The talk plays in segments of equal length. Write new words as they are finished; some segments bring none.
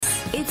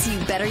It's You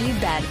Better You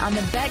Bet on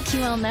the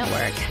BetQL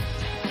network.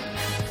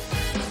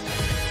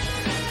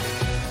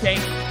 Okay.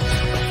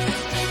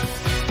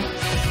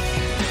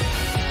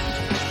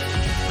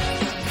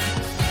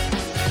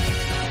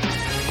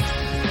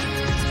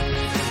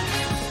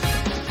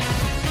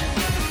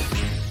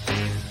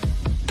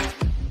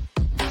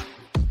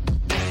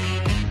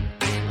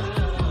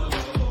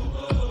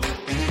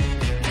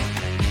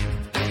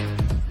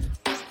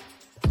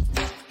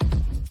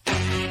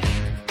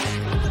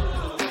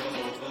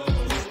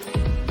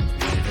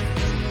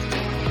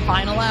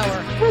 Final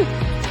hour. Woo.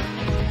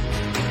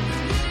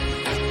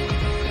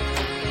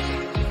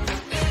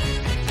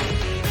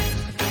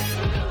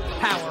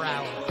 Power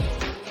hour.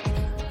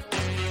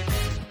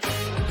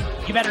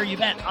 You Better You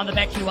Bet on the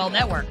BetQL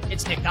network.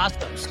 It's Nick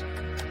Costos,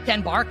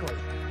 Ken Barkley,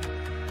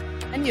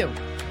 and you.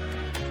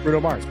 Bruno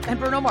Mars. And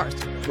Bruno Mars.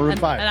 Maroon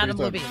 5. And Adam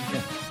Levine.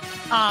 Yeah.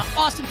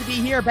 Awesome to be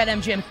here.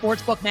 BetMGM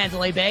Sportsbook,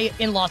 Mandalay Bay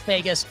in Las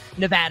Vegas,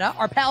 Nevada.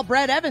 Our pal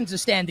Brad Evans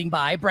is standing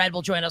by. Brad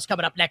will join us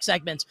coming up next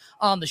segment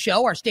on the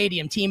show, our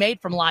stadium teammate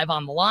from Live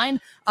on the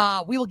Line.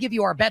 We will give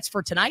you our bets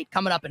for tonight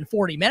coming up in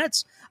 40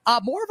 minutes.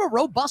 More of a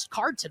robust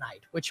card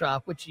tonight, which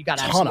you got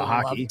to ton of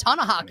hockey. Ton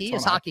of hockey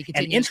as hockey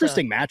continues. And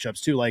interesting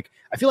matchups, too. Like,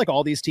 I feel like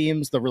all these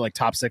teams that were like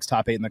top 6,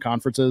 top 8 in the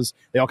conferences,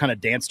 they all kind of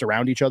danced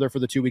around each other for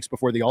the 2 weeks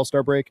before the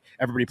All-Star break.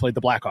 Everybody played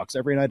the Blackhawks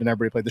every night, and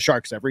everybody played the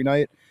Sharks every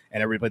night,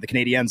 and everybody played the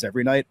Canadiens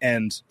every night.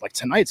 And like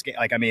tonight's game,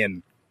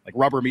 like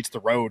rubber meets the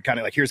road, kind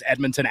of like here's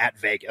Edmonton at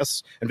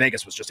Vegas, and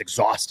Vegas was just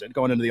exhausted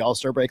going into the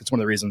All-Star break. It's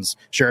one of the reasons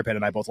Sherapan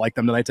and I both like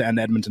them tonight to end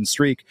Edmonton's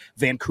streak.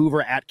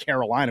 Vancouver at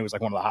Carolina was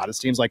like one of the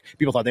hottest teams. Like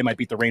people thought they might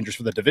beat the Rangers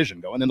for the division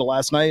going into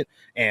last night,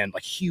 and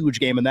like huge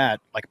game in that.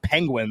 Like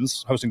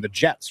Penguins hosting the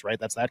Jets, right?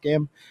 That's that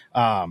game.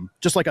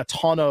 Just like a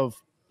ton of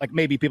like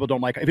maybe people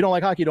don't like. If you don't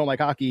like hockey, you don't like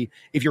hockey.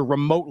 If you're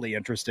remotely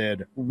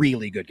interested,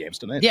 really good games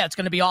tonight. Yeah, it's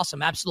going to be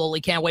awesome.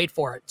 Absolutely can't wait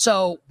for it.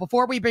 So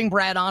before we bring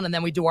Brad on and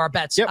then we do our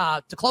bets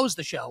to close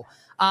the show,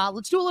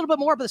 let's do a little bit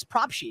more of this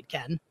prop sheet,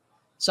 Ken.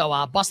 So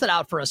bust it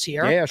out for us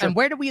here. Yeah, sure. And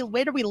where do we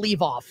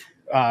leave off?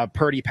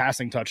 Purdy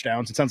passing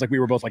touchdowns. It sounds like we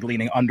were both like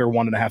leaning under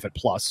 1.5 at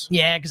plus.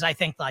 Yeah, because I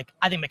think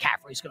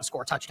McCaffrey's going to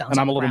score touchdowns. And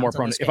I'm a little more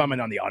prone. If I'm in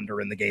on the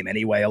under in the game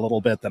anyway, a little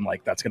bit, then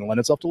like that's going to lend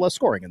itself to less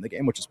scoring in the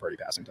game, which is Purdy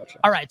passing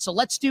touchdowns. All right, so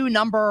let's do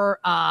number.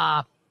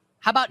 How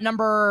about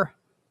number?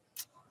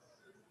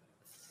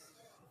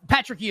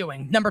 Patrick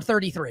Ewing, number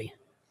 33.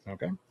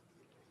 Okay.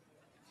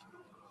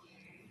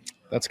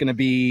 That's going to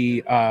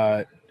be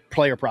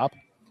player prop.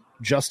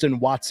 Justin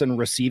Watson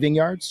receiving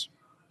yards.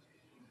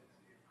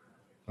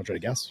 I'll try to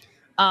guess.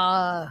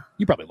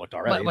 You probably looked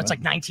already. What's like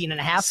 19 and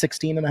a half?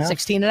 16 and a half?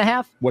 16 and a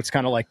half? What's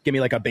kind of like, give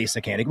me like a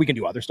basic handicap. We can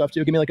do other stuff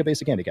too. Give me like a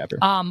basic handicap here.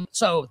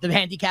 So the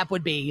handicap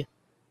would be,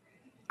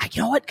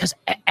 you know what? Because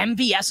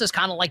MVS is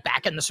kind of like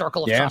back in the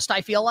circle of trust,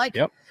 I feel like.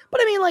 Yep.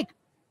 But I mean, like,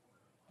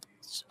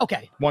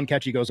 okay. One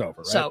catch, he goes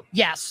over, right? So,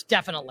 yes,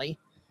 definitely.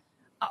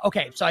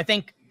 Okay, so I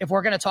think if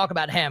we're going to talk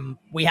about him,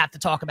 we have to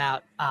talk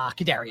about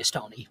Kadarius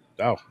Toney.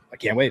 Oh, I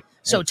can't wait.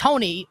 So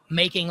Toney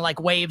making like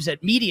waves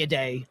at Media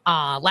Day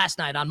last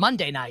night on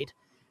Monday night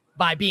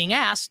by being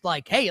asked,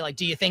 like, hey, like,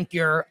 do you think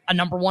you're a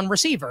number one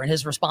receiver? And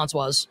his response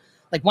was,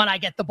 like, when I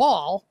get the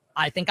ball,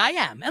 I think I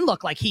am. And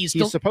look, like he's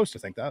supposed to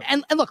think that.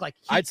 And look, like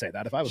I'd say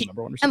that if I was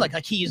number one receiver. And look,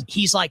 like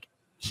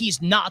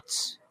he's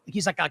nuts.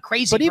 He's like a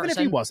crazy But even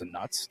person. if he wasn't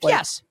nuts. Like,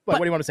 yes. But what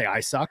do you want to say? I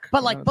suck?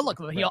 But look,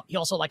 he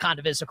also like kind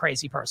of is a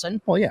crazy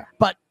person. Well, yeah.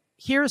 But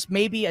here's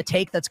maybe a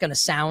take that's going to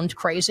sound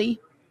crazy.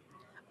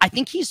 I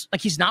think he's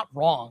not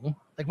wrong.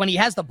 Like when he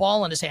has the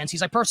ball in his hands,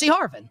 he's like Percy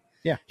Harvin.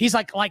 Yeah. He's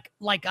like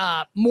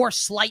more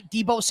slight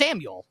Debo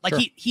Samuel. Like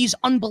sure. he's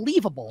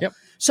unbelievable. Yep.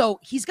 So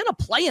he's going to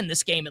play in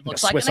this game. It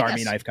looks like Swiss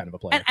Army knife kind of a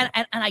player.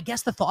 And I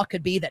guess the thought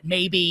could be that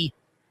maybe,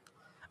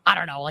 I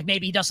don't know, like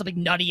maybe he does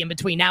something nutty in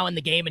between now and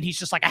the game and he's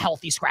just like a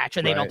healthy scratch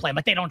and they don't play him.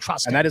 Like they don't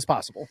trust him. And that is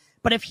possible.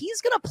 But if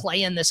he's going to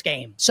play in this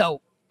game,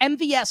 so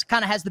MVS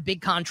kind of has the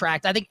big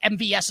contract. I think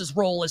MVS's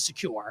role is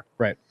secure.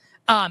 Right.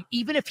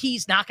 Even if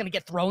he's not going to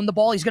get thrown the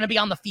ball, he's going to be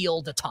on the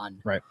field a ton.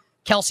 Right.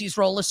 Kelsey's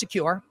role is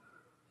secure.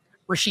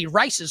 Rashid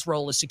Rice's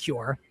role is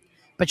secure.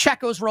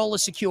 Pacheco's role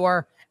is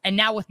secure. And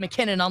now with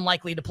McKinnon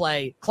unlikely to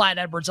play, Clyde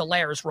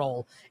Edwards-Helaire's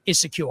role is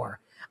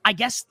secure. I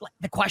guess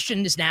the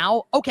question is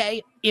now,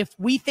 okay, if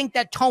we think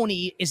that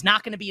Toney is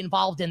not going to be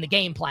involved in the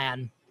game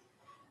plan,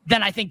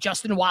 then I think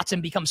Justin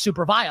Watson becomes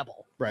super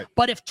viable. Right.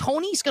 But if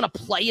Toney's going to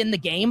play in the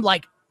game,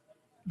 like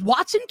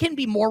Watson can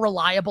be more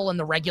reliable in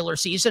the regular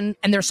season,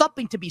 and there's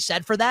something to be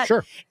said for that.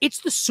 Sure. It's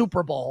the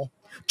Super Bowl.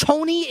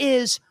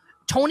 Tony's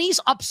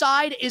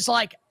upside is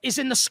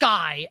in the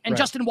sky, and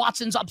Justin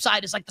Watson's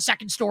upside is like the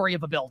second story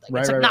of a building.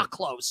 It's not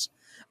close.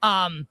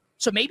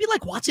 So maybe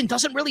like Watson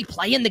doesn't really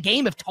play in the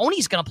game if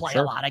Toney's going to play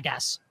a lot, I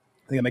guess.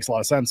 I think that makes a lot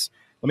of sense.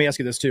 Let me ask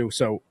you this too.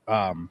 So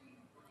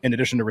in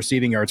addition to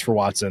receiving yards for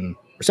Watson,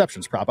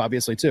 receptions prop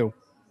obviously too.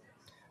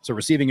 So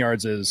receiving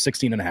yards is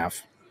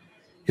 16.5.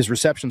 His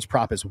receptions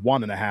prop is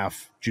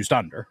 1.5, juiced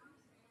under.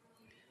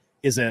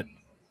 Is it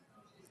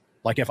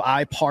like if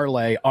I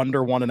parlay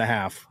under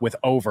 1.5 with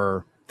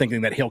over,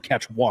 thinking that he'll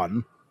catch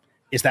one,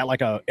 is that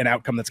like an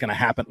outcome that's going to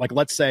happen? Like,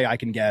 let's say I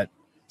can get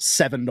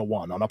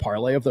 7-1 on a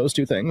parlay of those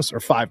two things, or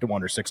 5-1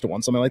 or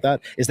 6-1, something like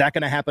that. Is that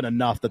going to happen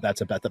enough that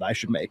that's a bet that I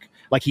should make?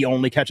 Like, he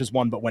only catches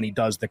one, but when he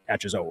does, the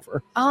catch is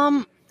over.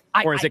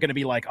 Or is it going to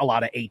be like a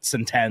lot of 8s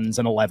and 10s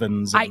and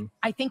 11s?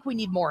 I think we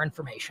need more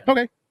information.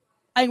 Okay.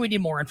 I think we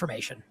need more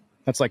information.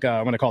 That's like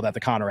I'm going to call that the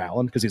Connor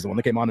Allen, because he's the one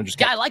that came on and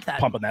just I like that.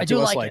 Pumping that I to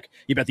do us. like it.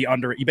 You bet the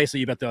under. You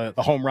basically bet the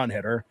home run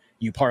hitter.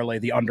 You parlay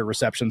the under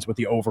receptions with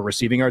the over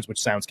receiving yards, which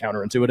sounds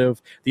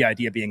counterintuitive. The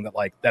idea being that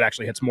like that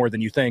actually hits more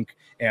than you think,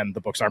 and the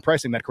books aren't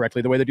pricing that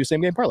correctly the way they do same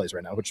game parlays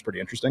right now, which is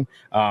pretty interesting.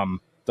 So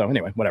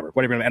anyway, whatever.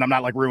 And I'm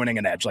not like ruining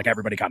an edge. Like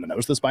everybody kind of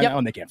knows this by now,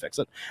 and they can't fix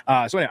it.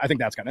 So anyway, I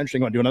think that's kind of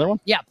interesting. You want to do another one?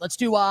 Yeah, let's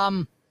do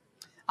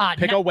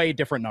pick a way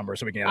different number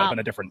so we can end up in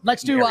a different.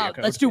 Let's do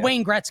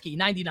Wayne Gretzky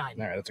 99.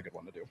 All right, that's a good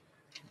one to do.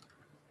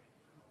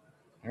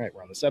 All right,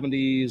 we're on the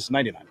 70s,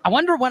 99. I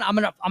wonder when I'm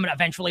gonna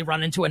eventually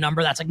run into a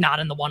number that's like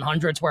not in the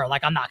 100s, where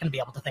like I'm not gonna be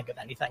able to think of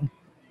anything,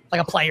 like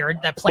a player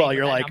that played. Well,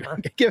 you're like,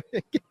 give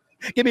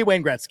me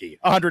Wayne Gretzky,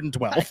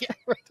 112.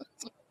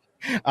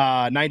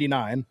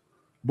 99.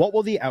 What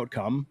will the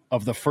outcome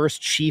of the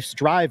first Chiefs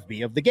drive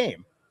be of the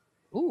game?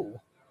 Ooh.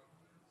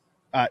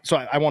 So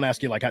I won't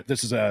ask you, like,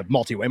 this is a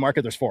multi-way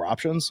market. There's 4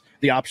 options.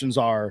 The options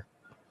are,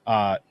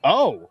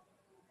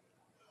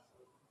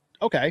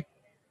 okay.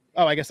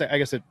 Oh, I guess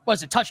it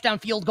was it touchdown,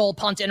 field goal,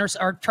 punt,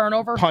 or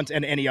turnover? Punt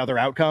and any other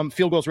outcome.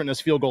 Field goal's written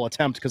as field goal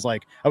attempt because,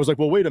 like, I was like,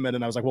 well, wait a minute.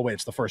 And I was like, well, wait,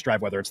 it's the first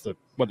drive, no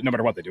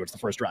matter what they do, it's the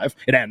first drive.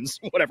 It ends,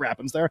 whatever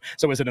happens there.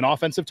 So is it an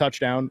offensive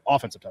touchdown,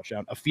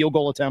 a field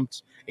goal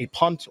attempt, a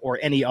punt, or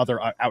any other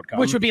outcome?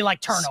 Which would be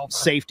like turnover.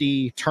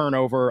 Safety,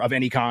 turnover of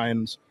any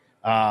kind.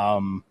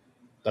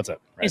 That's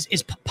it. Right?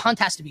 Is punt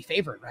has to be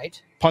favorite,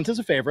 right? Punt is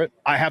a favorite.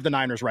 I have the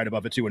Niners right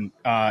above it, too. And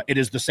it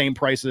is the same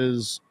price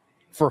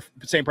for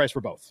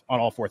both on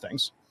all 4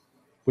 things.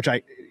 Which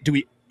do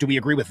we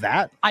agree with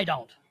that? I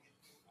don't.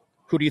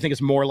 Who do you think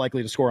is more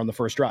likely to score on the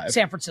first drive?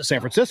 San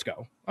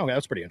Francisco. Okay,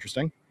 that's pretty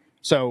interesting.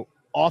 So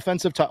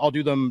offensive, I'll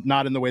do them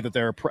not in the way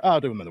that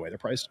I'll do them in the way they're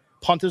priced.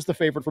 Punt is the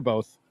favorite for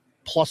both,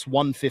 plus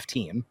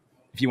 115.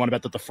 If you want to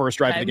bet that the first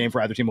drive of the game for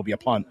either team will be a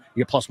punt,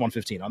 you get plus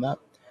 115 on that.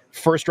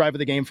 First drive of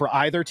the game for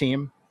either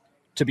team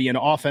to be an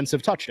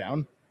offensive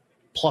touchdown,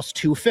 plus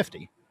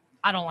 250.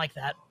 I don't like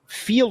that.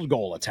 Field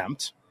goal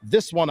attempt.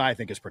 This one I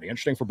think is pretty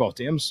interesting for both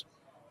teams.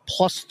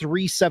 Plus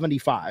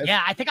 375.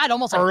 Yeah, I think I'd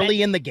almost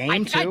early in the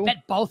game too. I'd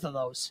bet both of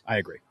those. I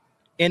agree.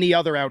 Any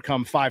other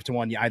outcome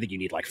 5-1, yeah, I think you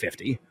need like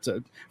 50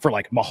 for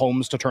like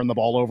Mahomes to turn the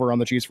ball over on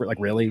the Chiefs for like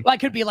really. Well, it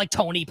could be like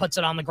Tony puts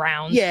it on the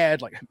ground. Yeah,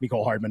 like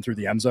Mecole Hardman through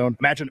the end zone.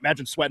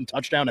 Imagine sweating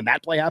touchdown and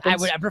that play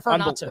happens. I prefer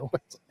not to,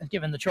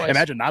 given the choice.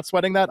 Imagine not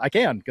sweating that. I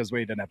can because we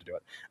didn't have to do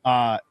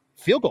it.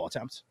 Field goal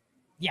attempts.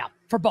 Yeah,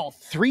 for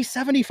both.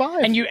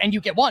 375. And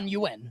you get one,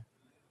 you win.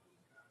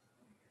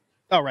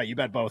 Oh, right. You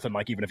bet both. And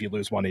like, even if you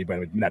lose one, you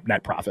bet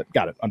net profit.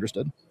 Got it.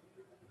 Understood.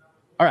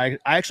 All right.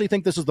 I actually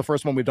think this is the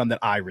first one we've done that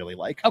I really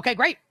like. Okay,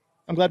 great.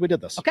 I'm glad we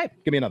did this. Okay.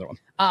 Give me another one.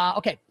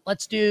 Okay.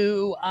 Let's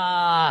do,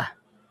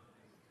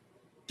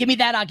 give me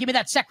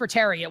that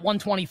secretary at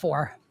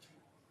 124.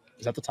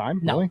 Is that the time?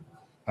 No. Really?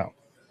 Oh,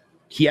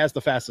 he has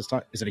the fastest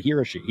time. Is it a he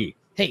or she? He.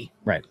 He.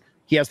 Right.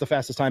 He has the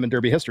fastest time in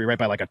Derby history, right?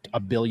 By like a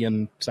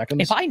billion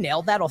seconds. If I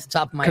nailed that off the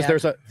top of my head.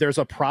 Because there's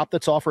a prop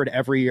that's offered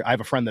every year. I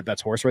have a friend that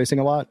bets horse racing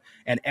a lot,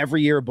 and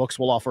every year books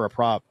will offer a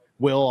prop.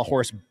 Will a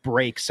horse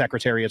break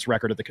Secretariat's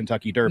record at the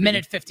Kentucky Derby?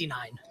 Minute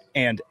 59.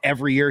 And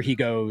every year he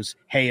goes,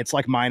 hey, it's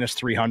like minus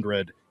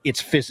 300. It's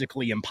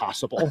physically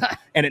impossible.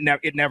 And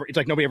it's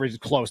like nobody ever is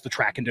close. The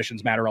track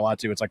conditions matter a lot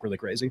too. It's like really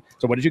crazy.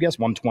 So what did you guess?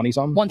 120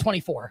 something?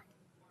 124.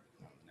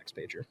 Next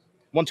page here.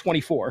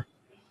 124.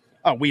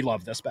 Oh, we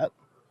love this bet.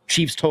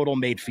 Chiefs total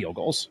made field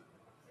goals.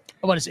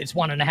 What is it? It's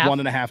 1.5?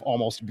 1.5,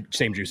 almost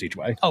same juice each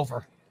way.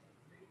 Over.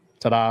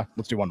 Ta-da.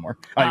 Let's do one more.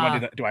 You want to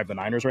do that? Do I have the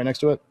Niners right next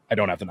to it? I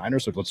don't have the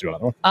Niners, so let's do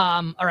another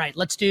one. All right.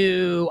 Let's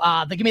do,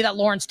 give me that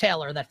Lawrence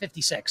Taylor, that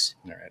 56.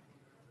 All right.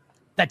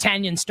 That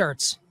Tanyan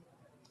Sturts.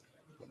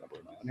 What number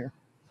am I on here?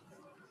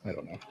 I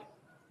don't know.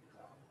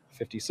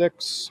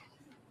 56.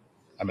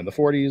 I'm in the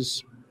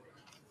 40s.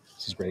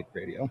 This is great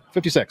radio.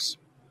 56.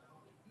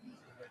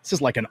 This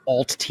is like an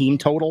alt team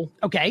total.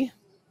 Okay.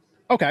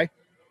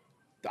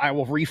 I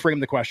will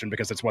reframe the question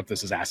because it's what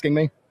this is asking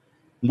me.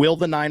 Will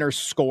the Niners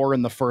score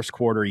in the first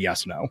quarter?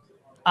 Yes, no.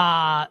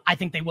 I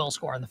think they will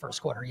score in the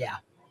first quarter, yeah.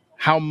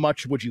 How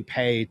much would you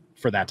pay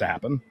for that to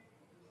happen?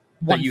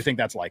 That you think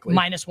that's likely?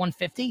 Minus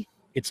 150?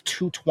 It's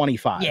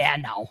 225. Yeah,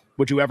 no.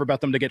 Would you ever bet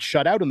them to get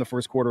shut out in the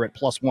first quarter at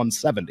plus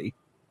 170?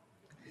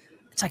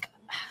 It's like,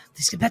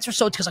 these bets are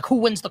so, because like who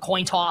wins the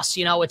coin toss?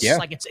 You know, it's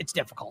like it's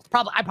difficult.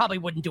 I probably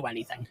wouldn't do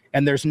anything.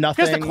 And there's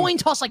nothing because the coin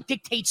toss like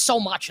dictates so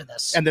much of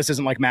this. And this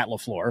isn't like Matt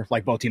LaFleur.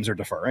 Like both teams are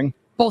deferring.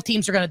 Both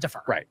teams are going to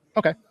defer. Right.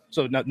 Okay.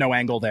 So no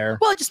angle there.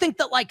 Well, I just think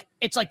that like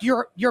it's like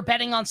you're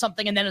betting on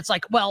something, and then it's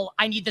like, well,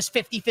 I need this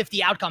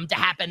 50-50 outcome to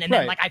happen, and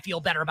then like I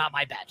feel better about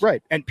my bet.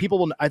 Right. And people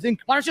will. I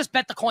think. Why don't you just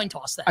bet the coin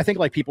toss then? I think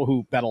like people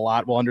who bet a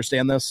lot will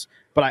understand this.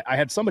 But I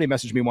had somebody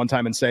message me one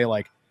time and say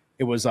like,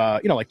 it was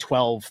like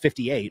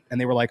 12:58,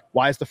 and they were like,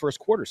 why is the first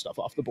quarter stuff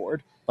off the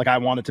board? Like, I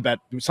wanted to bet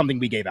something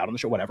we gave out on the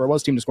show, whatever it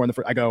was, team to score in the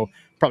first. I go,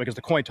 probably because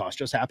the coin toss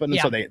just happened,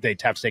 so they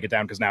have to take it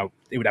down because now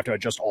they would have to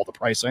adjust all the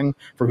pricing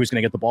for who's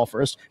going to get the ball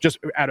first, just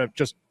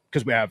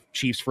because we have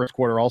Chiefs first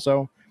quarter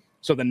also.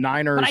 So the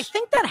Niners. But I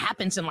think that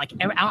happens in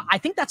I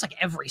think that's like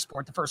every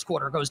sport. The first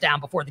quarter goes down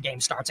before the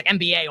game starts. Like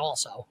NBA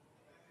also.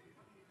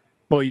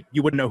 Well,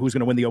 you wouldn't know who's going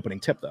to win the opening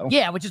tip, though.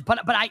 Yeah, but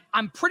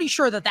I'm pretty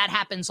sure that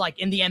happens like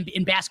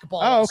in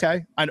basketball. Oh,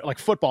 okay. I know, like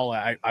football,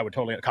 I would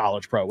totally,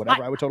 college, pro,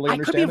 whatever. I would totally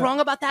understand. I could be wrong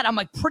about that. I'm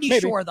like pretty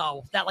sure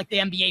though that like the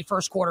NBA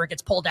first quarter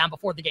gets pulled down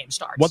before the game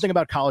starts. One thing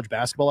about college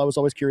basketball I was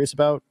always curious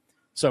about.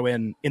 So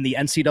in the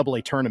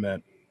NCAA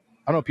tournament,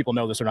 I don't know if people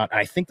know this or not, and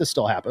I think this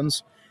still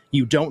happens.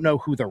 You don't know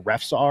who the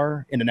refs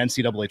are in an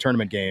NCAA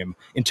tournament game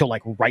until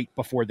like right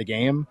before the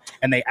game.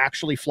 And they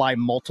actually fly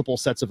multiple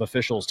sets of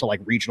officials to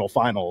like regional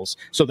finals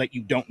so that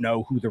you don't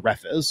know who the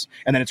ref is.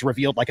 And then it's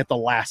revealed like at the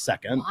last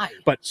second. Why?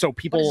 But so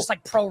people. What is this,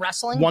 like pro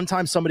wrestling? One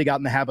time somebody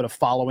got in the habit of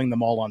following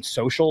them all on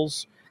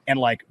socials. And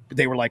like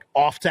they were like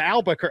off to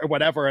Albuquerque or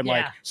whatever, and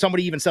like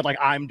somebody even said like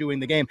I'm doing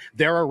the game.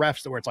 There are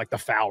refs where it's like the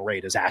foul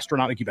rate is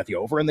astronomical. You bet the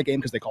over in the game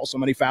because they call so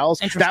many fouls.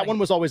 That one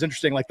was always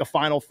interesting. Like the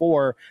Final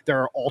Four,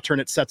 there are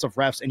alternate sets of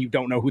refs, and you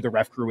don't know who the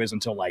ref crew is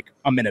until like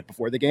a minute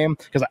before the game.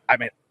 Because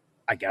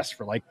I guess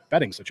for like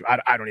betting situation,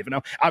 I don't even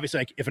know.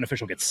 Obviously, like if an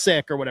official gets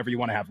sick or whatever, you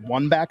want to have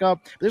one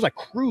backup. But there's like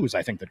crews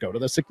I think that go to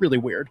this. Like really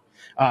weird.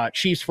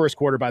 Chiefs first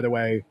quarter, by the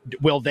way,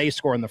 will they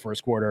score in the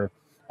first quarter?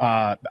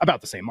 About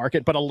the same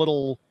market, but a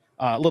little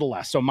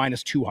less, so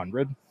minus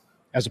 200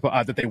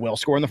 that they will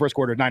score in the first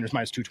quarter. Niners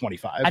minus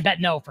 225. I bet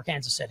no for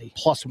Kansas City.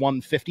 Plus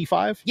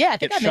 155. Yeah, I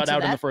think get shut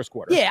out in the first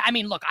quarter. Yeah, I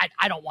mean, look,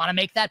 I don't want to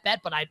make that bet,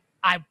 but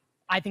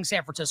I think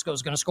San Francisco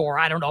is going to score.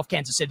 I don't know if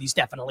Kansas City's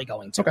definitely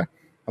going to. Okay.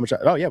 How much?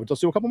 Oh yeah,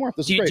 let's do a couple more.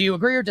 Do you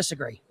agree or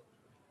disagree?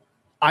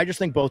 I just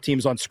think both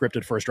teams on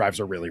scripted first drives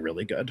are really,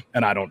 really good,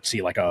 and I don't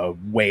see like a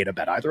way to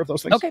bet either of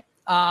those things. Okay.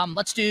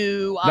 Let's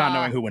do. Not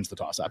knowing who wins the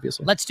toss,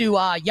 obviously. Let's do.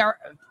 What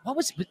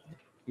was it?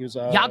 He was,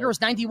 Yager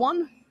was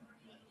 91?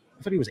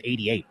 I thought he was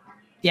 88.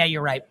 Yeah,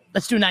 you're right.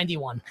 Let's do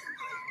 91.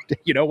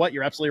 You know what?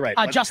 You're absolutely right.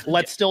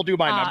 Let's still do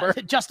my number.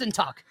 Justin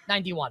Tuck,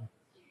 91.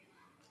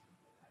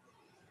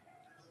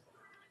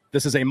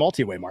 This is a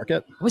multi-way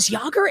market. Was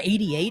Yager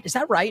 88? Is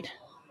that right?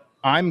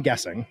 I'm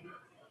guessing.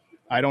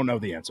 I don't know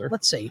the answer.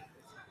 Let's see.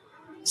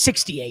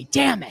 68.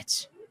 Damn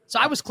it. So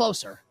I was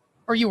closer.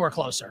 Or you were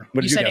closer.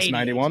 What did you guess, 88.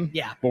 91?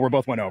 Yeah. Well, we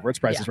both went over. It's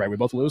Price is Right. We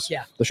both lose.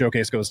 Yeah. The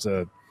showcase goes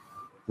to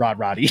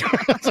Roddy.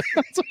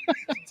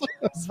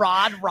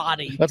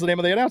 Roddy. That's the name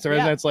of the announcer.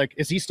 Yeah. And it's like,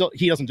 is he still?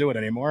 He doesn't do it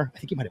anymore. I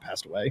think he might have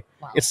passed away.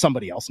 Wow. It's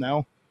somebody else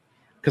now.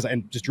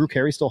 Does Drew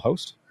Carey still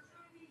host?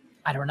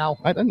 I don't know.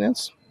 I don't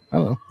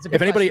know.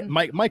 If anybody,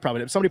 Mike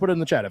probably did. Somebody put it in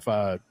the chat. If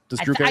does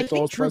Drew Carey still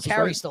host? Drew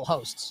Carey still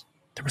hosts.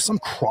 There was some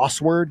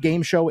crossword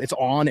game show. It's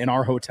on in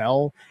our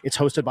hotel. It's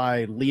hosted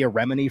by Leah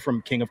Remini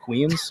from King of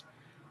Queens,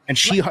 and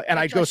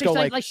I just go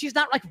like she's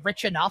not like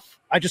rich enough.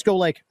 I just go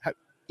like,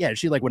 yeah,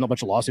 she like win a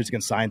bunch of lawsuits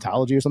against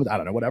Scientology or something. I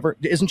don't know, whatever.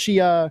 Isn't she?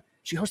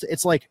 She hosted.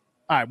 It's like,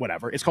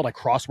 whatever. It's called like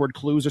Crossword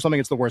Clues or something.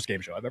 It's the worst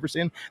game show I've ever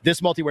seen.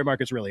 This multi-way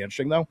market's really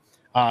interesting though.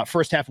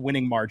 First half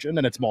winning margin,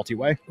 and it's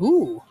multi-way.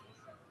 Ooh.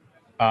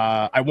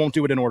 I won't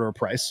do it in order of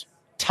price.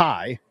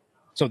 Tie.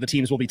 So the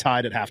teams will be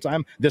tied at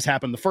halftime. This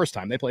happened the first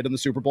time they played in the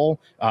Super Bowl.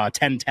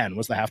 10-10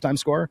 was the halftime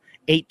score.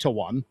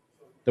 8-1.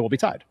 They will be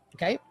tied.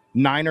 Okay.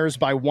 Niners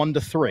by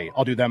 1-3.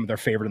 I'll do them. They're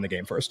favored in the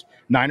game first.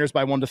 Niners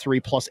by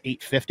 1-3 plus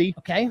 850.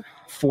 Okay.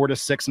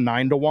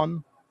 4-6,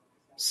 9-1.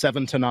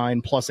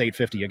 7-9 plus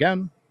 850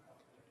 again.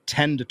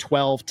 10-12,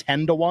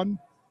 10-1.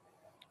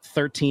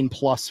 13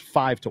 plus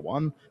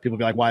 5-1. People will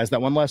be like, why is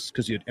that one less?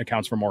 Because it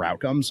accounts for more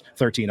outcomes.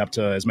 13 up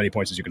to as many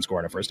points as you can score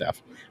in a first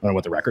half. I don't know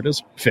what the record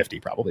is. 50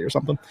 probably or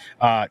something.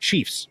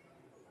 Chiefs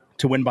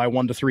to win by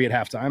 1-3 at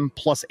halftime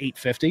plus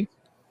 850.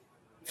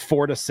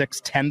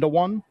 4-6,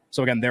 10-1.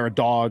 So again, they're a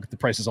dog. The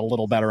price is a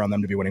little better on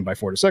them to be winning by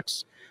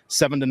 4-6.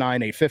 7-9,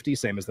 850,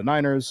 same as the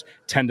Niners.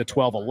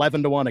 10-12,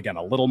 11-1. Again,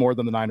 a little more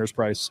than the Niners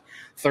price.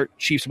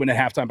 Chiefs win at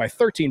halftime by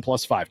 13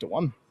 plus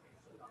 5-1.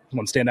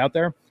 One stand out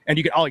there,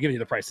 and I'll give you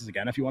the prices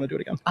again if you want to do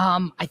it again.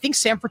 I think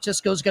San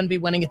Francisco is going to be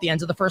winning at the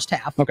end of the first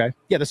half. Okay,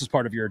 yeah, this is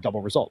part of your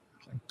double result.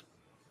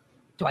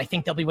 Do I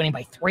think they'll be winning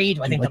by 3?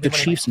 Do I think they'll be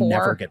winning Chiefs by 4?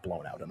 never get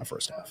blown out in the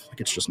first half?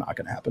 Like it's just not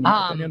going to happen. In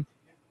my opinion.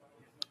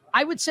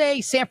 I would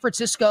say San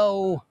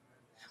Francisco.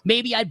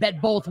 Maybe I'd bet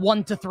both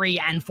 1-3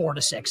 and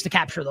 4-6 to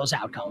capture those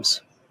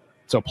outcomes.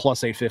 So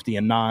plus 850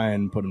 and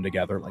 9, put them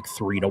together like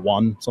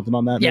 3-1, something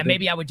on that. Yeah,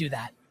 maybe I would do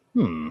that.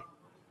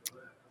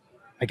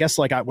 I guess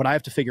like what I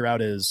have to figure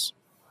out is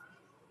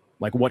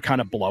like what kind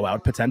of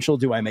blowout potential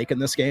do I make in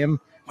this game?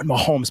 When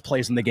Mahomes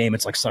plays in the game,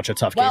 it's like such a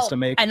tough case to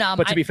make. And,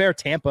 but to be fair,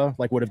 Tampa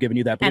like would have given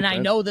you that blueprint. And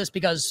I know this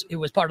because it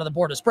was part of the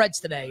board of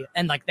spreads today,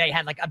 and like they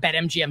had like a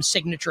BetMGM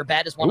signature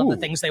bet is one of the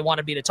things they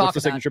wanted me to talk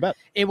What's the about. Signature bet?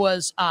 It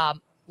was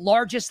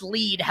largest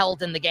lead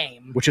held in the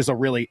game, which is a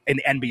really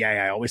in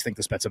NBA. I always think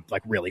this bet's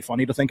like really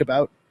funny to think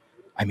about.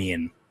 I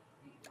mean,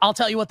 I'll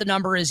tell you what the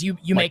number is. You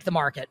make the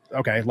market.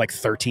 Okay, like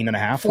 13.5.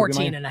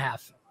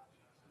 14.5.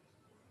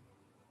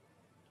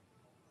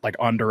 like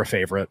under a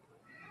favorite,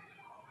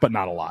 but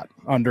not a lot.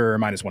 Under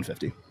minus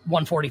 150.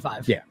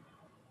 145. Yeah.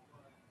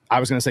 I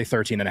was going to say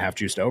 13.5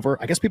 juiced over.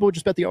 I guess people would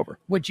just bet the over.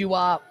 Would you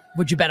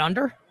bet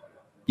under?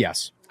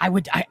 Yes. I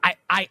would.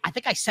 I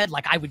think I said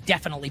like I would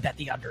definitely bet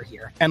the under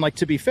here. And like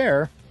to be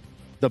fair,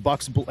 the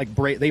Bucks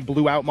they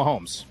blew out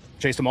Mahomes,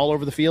 chased him all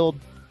over the field,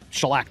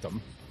 shellacked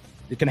him.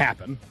 It can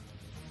happen.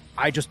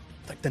 I just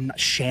like the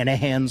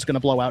Shanahan's going to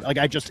blow out. Like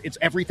it's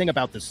everything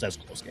about this says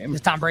close game.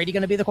 Is Tom Brady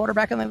going to be the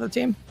quarterback on the other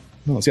team?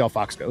 Well, let's see how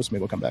Fox goes.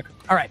 Maybe we'll come back.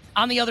 All right.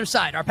 On the other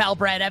side, our pal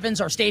Brad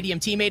Evans, our stadium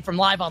teammate from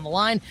Live on the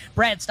Line.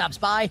 Brad stops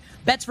by.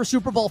 Bets for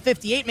Super Bowl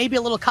 58. Maybe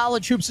a little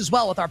college hoops as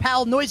well with our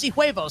pal Noisy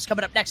Huevos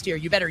coming up next year.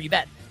 You better you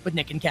bet with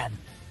Nick and Ken.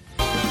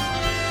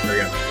 There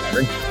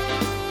you go.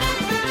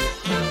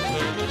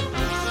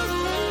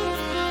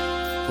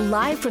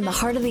 Live from the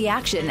heart of the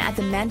action at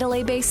the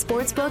Mandalay Bay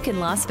Sportsbook in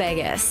Las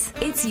Vegas.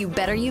 It's You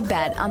Better You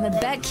Bet on the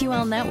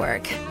BetQL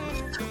network.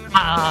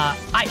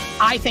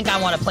 I think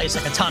I want to place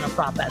like a ton of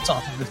prop bets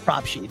off of this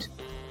prop sheet.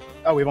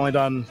 Oh, we have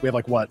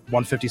like what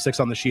 156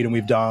 on the sheet, and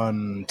we've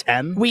done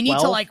 10. We need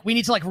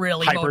to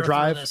really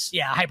hyperdrive this.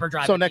 Yeah,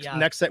 hyperdrive. So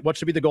next set, what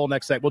should be the goal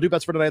next set? We'll do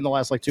bets for tonight in the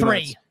last like 2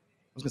 minutes. 3. I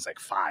was gonna say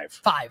 5.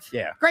 5.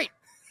 Yeah. Great.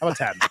 How about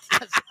 10?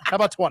 How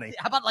about 20?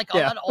 How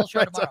about all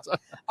show tomorrow?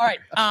 All right.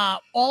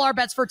 All our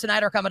bets for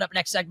tonight are coming up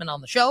next segment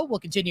on the show.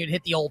 We'll continue to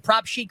hit the old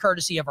prop sheet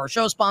courtesy of our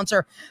show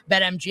sponsor,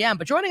 BetMGM.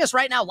 But joining us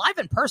right now live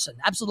in person.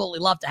 Absolutely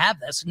love to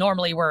have this.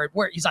 Normally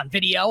he's on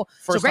video.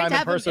 First so great time to in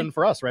have person him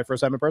for us, right?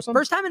 First time in person?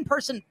 First time in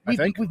person. We've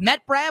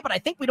met Brad, but I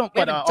think we haven't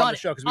done on the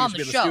show because we used to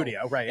be in the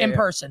studio, right? In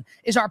person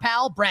is our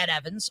pal Brad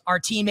Evans, our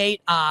teammate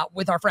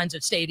with our friends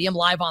at Stadium,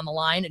 Live on the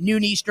Line,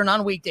 noon Eastern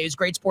on weekdays.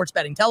 Great sports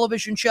betting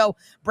television show.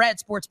 Brad's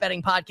sports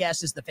betting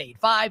podcast is the Fade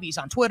 5. He's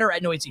on Twitter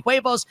at Noisy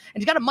Huevos,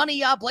 and he's got a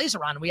money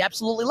blazer on. We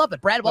absolutely love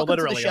it. Brad, welcome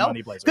to the show.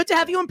 Good to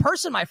have you in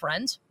person, my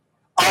friend.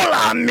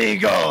 Hola,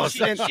 amigos.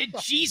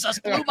 Jesus,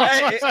 blew my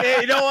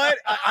hey, you know what?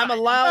 I'm a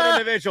loud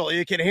individual.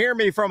 You can hear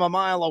me from a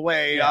mile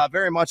away,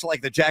 very much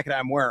like the jacket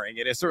I'm wearing.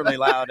 It is certainly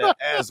loud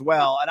as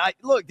well. And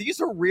look, these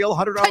are real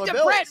 $100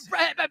 bills.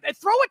 Brad,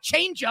 throw a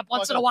change up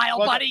once in a while,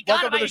 buddy.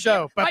 Welcome to the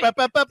show.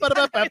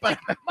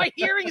 My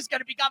hearing is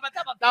going to become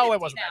No, it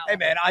wasn't now. Hey,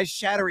 man, I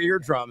shatter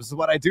eardrums is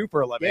what I do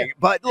for a living. Yeah.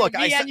 But look,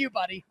 and you,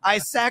 buddy. I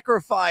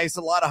sacrificed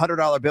a lot of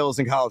 $100 bills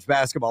in college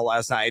basketball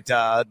last night.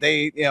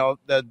 They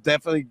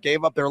definitely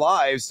gave up their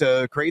lives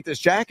to create this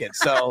jacket.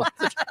 So,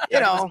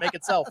 make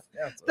itself.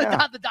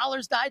 The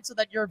dollars died so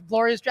that your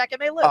glorious jacket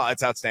may live. Oh,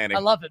 it's outstanding.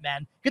 I love it,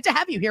 man. Good to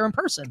have you here in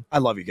person. I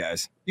love you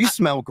guys. You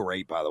smell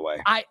great, by the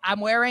way. I'm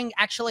wearing,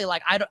 actually,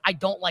 like, I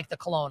don't like the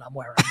cologne I'm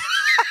wearing.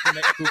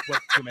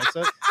 Who makes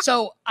it?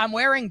 So I'm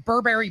wearing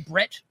Burberry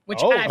Brit, which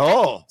so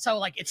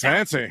like it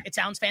sounds fancy. It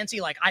sounds fancy.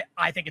 Like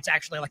I think it's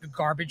actually like a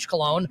garbage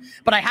cologne,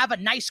 but I have a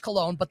nice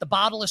cologne, but the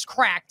bottle is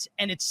cracked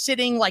and it's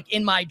sitting like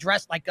in my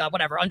dress, like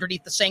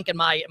underneath the sink in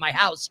my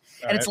house,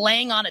 and it's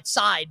laying on its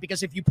side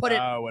because if you put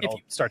it, it'll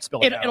start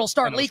spilling. It'll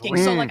start leaking.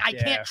 So like I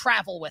can't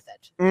travel with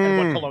it. And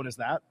what cologne is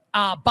that?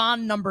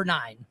 Bond number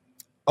 9.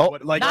 Oh,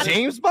 like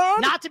James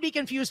Bond? Not to be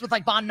confused with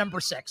like Bond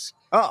number 6.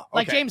 Oh, okay.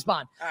 Like James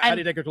Bond. How do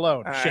you take a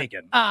cologne?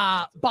 Shaken.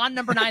 Bond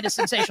number 9 is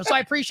sensational. So I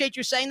appreciate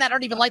you saying that. I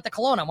don't even like the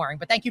cologne I'm wearing,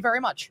 but thank you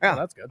very much. Yeah,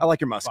 that's good. I like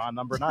your musk. Bond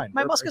number 9.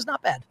 My musk is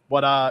not bad.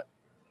 But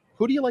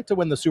who do you like to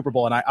win the Super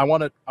Bowl? And I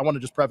want to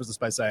just preface this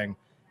by saying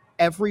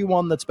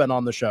everyone that's been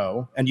on the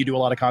show, and you do a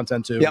lot of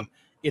content too. Yep.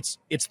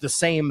 It's the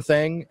same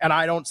thing, and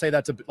I don't say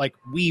that to like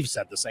we've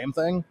said the same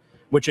thing,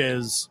 which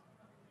is,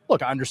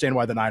 look, I understand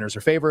why the Niners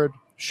are favored.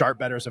 Sharp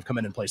bettors have come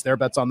in and placed their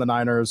bets on the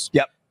Niners.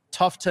 Yep.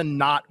 Tough to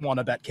not want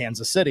to bet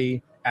Kansas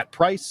City at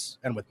price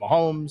and with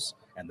Mahomes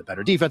and the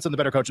better defense and the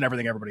better coach and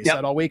everything everybody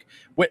said all week.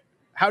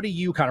 How do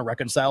you kind of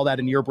reconcile that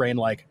in your brain?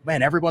 Like,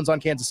 man, everyone's on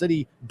Kansas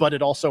City, but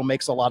it also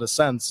makes a lot of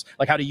sense.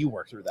 Like, how do you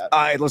work through that?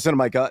 I listen to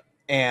my gut,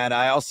 and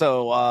I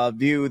also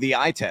view the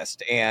eye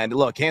test. And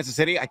look, Kansas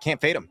City, I can't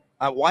fade them.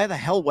 Why the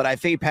hell would I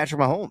fade Patrick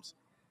Mahomes?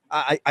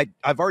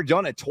 I've already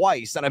done it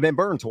twice, and I've been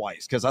burned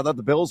twice because I thought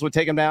the Bills would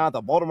take him down,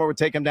 the Baltimore would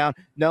take him down.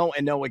 No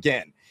and no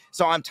again.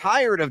 So I'm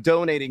tired of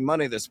donating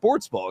money to the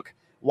sports book.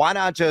 Why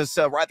not just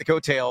ride the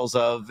coattails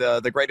of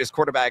the greatest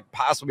quarterback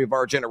possibly of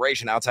our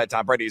generation outside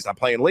Tom Brady? He's not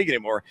playing in the league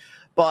anymore.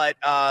 But,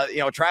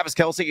 Travis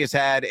Kelce has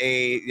had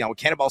a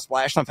cannonball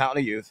splash on Fountain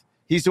of Youth.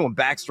 He's doing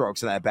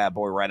backstrokes in that bad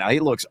boy right now.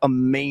 He looks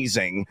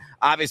amazing.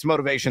 Obvious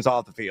motivations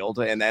off the field,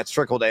 and that's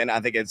trickled in.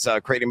 I think it's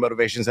creating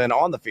motivations in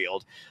on the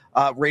field.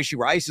 Rashee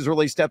Rice has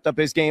really stepped up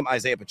his game.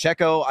 Isaiah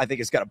Pacheco, I think,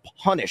 has got to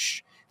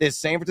punish this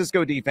San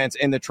Francisco defense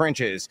in the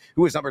trenches,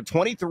 who is number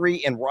 23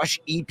 in rush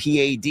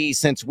EPAD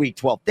since week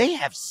 12. They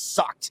have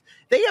sucked.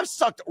 They have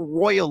sucked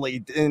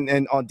royally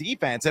on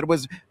defense. And it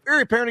was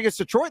very apparent against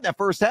Detroit that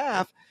first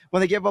half when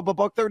they gave up a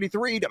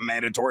 $133 to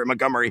mandatory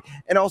Montgomery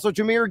and also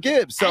Jahmyr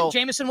Gibbs. So and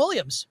Jameson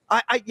Williams.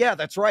 Yeah,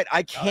 that's right.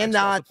 I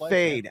cannot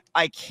fade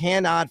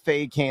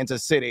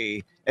Kansas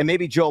City and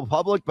maybe Joe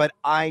Public, but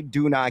I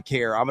do not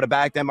care. I'm going to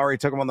back them. I already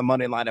took them on the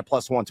money line at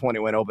plus 120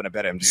 when open at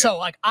BetMGM. So,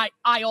 like,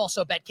 I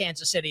also bet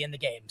Kansas City in the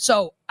game.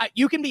 So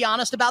you can be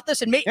honest about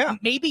this, and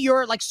maybe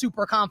you're like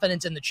super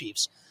confident in the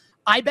Chiefs.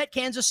 I bet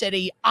Kansas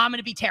City. I'm going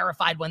to be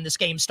terrified when this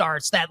game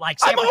starts. That like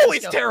I'm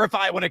always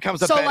terrified when it comes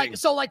to betting.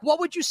 So what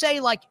would you say?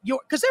 Like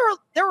because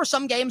there are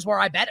some games where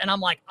I bet and I'm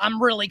like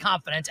I'm really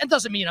confident. It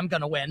doesn't mean I'm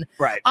going to win.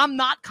 Right. I'm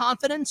not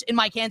confident in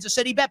my Kansas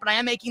City bet, but I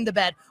am making the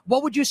bet.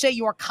 What would you say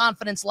your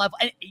confidence level?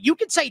 And you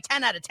could say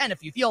 10 out of 10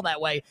 if you feel that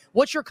way.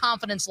 What's your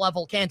confidence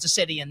level, Kansas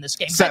City, in this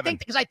game? 7.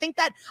 Because I think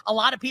that a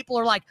lot of people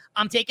are like,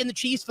 I'm taking the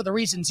Chiefs for the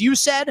reasons you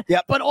said.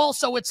 Yep. But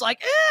also it's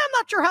like, I'm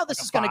not sure how this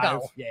is going to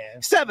go. Yeah.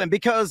 7,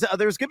 because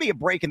there's going to be a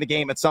break in the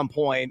game at some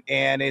point,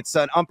 and it's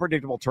an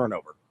unpredictable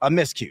turnover, a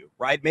miscue,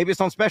 right? Maybe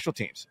it's on special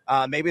teams.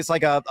 Maybe it's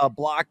like a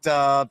blocked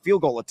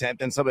field goal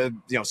attempt, and somebody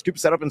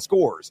scoops that up and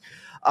scores.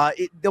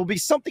 There'll be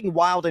something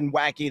wild and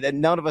wacky that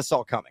none of us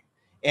saw coming,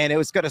 and it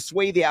was going to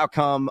sway the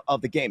outcome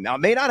of the game. Now,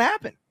 it may not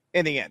happen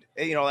in the end.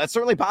 That's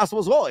certainly possible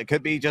as well. It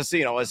could be just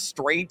a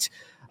straight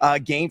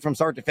game from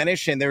start to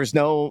finish, and there's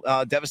no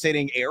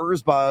devastating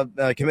errors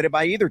committed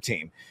by either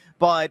team.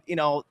 But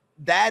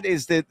that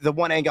is the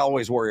one angle I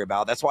always worry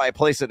about. That's why I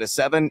place it as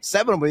 7.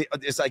 7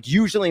 is like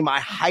usually my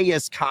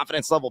highest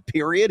confidence level,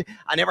 period.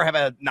 I never have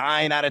a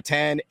 9 out of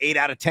 10, 8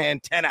 out of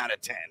 10, 10 out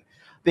of 10,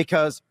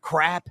 because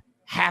crap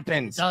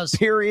happens. It does.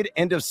 Period.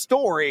 End of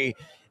story.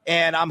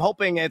 And I'm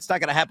hoping it's not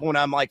going to happen when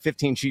I'm like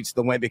 15 sheets to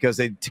the win, because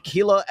the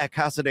tequila at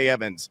Casa de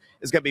Evans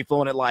is going to be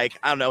flowing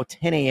at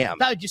 10 a.m.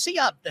 Now, did you see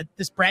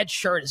this Brad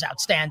shirt is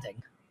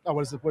outstanding. Oh,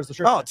 what is the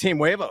shirt? Oh, Team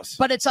Huevos.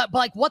 But it's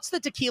like, what's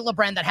the tequila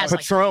brand that has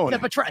Patron. the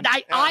Patron?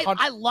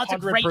 I love a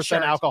great 100%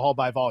 shirt. alcohol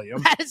by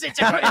volume. That is,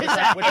 Which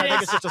I think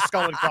it is just a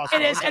skull and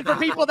crossbones. It is, and for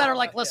people that are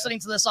like listening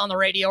to this on the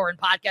radio or in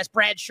podcast,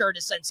 Brad's shirt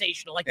is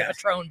sensational, like the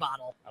Patron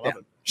bottle. I love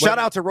it. Shout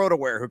out to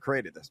RotoWare who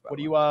created this. What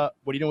do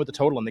you doing with the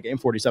total in the game?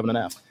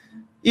 47.5.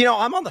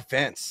 I'm on the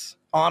fence,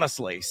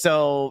 honestly.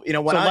 So when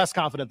so less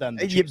confident than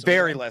the Chiefs,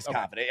 very less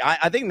confident.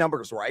 I think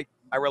numbers right.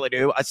 I really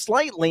do. A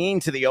slight lean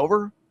to the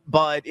over.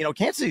 But,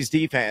 Kansas City's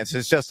defense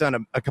has just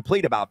done a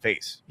complete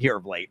about-face here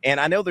of late. And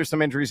I know there's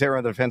some injuries there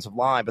on the defensive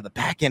line, but the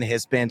back end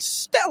has been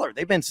stellar.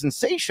 They've been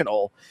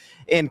sensational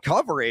in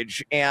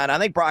coverage. And I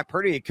think Brock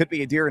Purdy could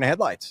be a deer in the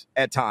headlights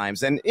at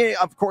times. And,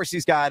 of course,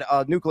 he's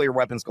got nuclear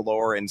weapons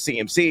galore and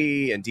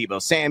CMC and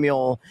Deebo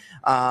Samuel,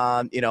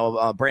 Brandon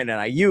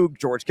Ayuk,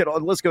 George Kittle.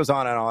 The list goes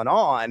on and on and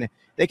on.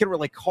 They can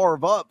really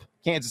carve up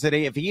Kansas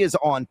City if he is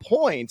on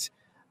point.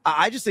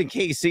 I just think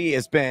KC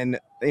has been,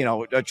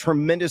 a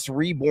tremendous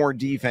reborn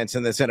defense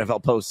in this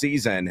NFL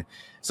postseason.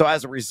 So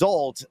as a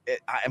result,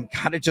 I'm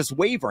kind of just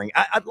wavering.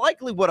 I'd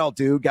likely what I'll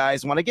do,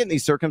 guys, when I get in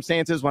these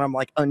circumstances, when I'm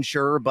like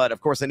unsure, but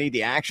of course I need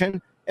the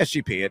action,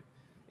 SGP it.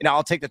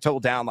 I'll take the total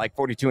down like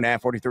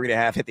 42.5,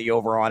 43.5, hit the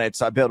over on it.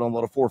 So I build on a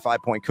little 4 or 5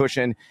 point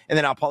cushion, and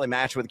then I'll probably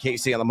match with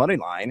KC on the money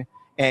line.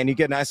 And you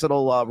get a nice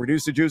little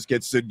reduce the juice,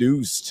 get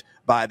seduced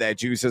by that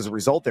juice as a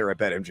result there at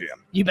BetMGM.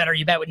 You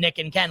bet with Nick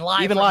and Ken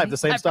live. Even live, the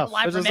same stuff.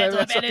 Live from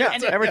every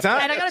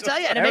time. And I got to tell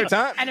you,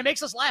 it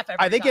makes us laugh every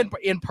time. I think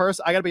in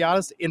person, I got to be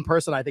honest, in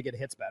person, I think it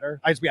hits better.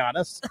 I just be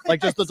honest.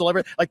 Like just the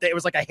delivery, it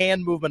was like a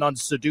hand movement on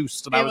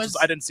seduced, and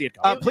I didn't see it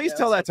coming. Please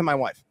tell that to my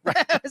wife.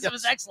 It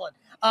was excellent.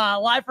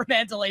 Live from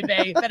Mandalay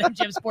Bay,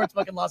 BetMGM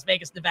Sportsbook in Las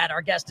Vegas, Nevada.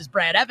 Our guest is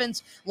Brad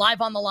Evans,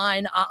 live on the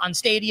line on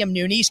Stadium,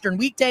 noon Eastern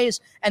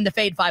weekdays, and the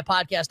Fade 5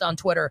 podcast on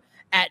Twitter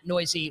at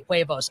Noisy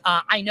Huevos.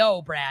 I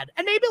know, Brad,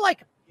 and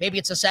maybe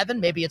it's a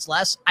 7, maybe it's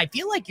less. I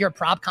feel like your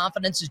prop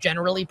confidence is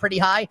generally pretty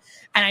high,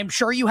 and I'm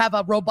sure you have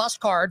a robust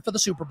card for the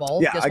Super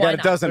Bowl. Yeah, I got a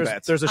dozen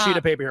bets. There's a sheet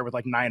of paper here with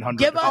like 900.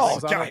 Give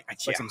us,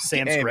 like some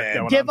Sanskrit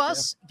going give on.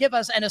 Give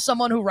us, and as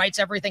someone who writes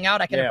everything out,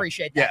 I can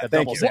appreciate that. Yeah,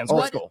 thank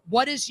you.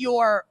 What is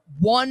your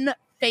one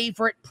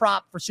favorite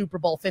prop for Super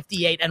Bowl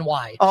 58 and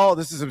why? Oh,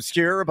 this is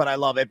obscure, but I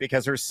love it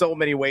because there's so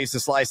many ways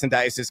to slice and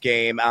dice this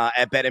game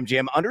at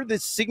BetMGM under the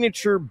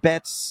signature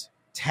bets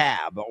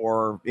tab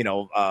or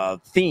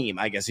theme,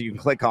 I guess you can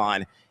click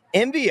on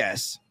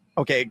MVS.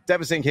 Okay,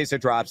 devastating case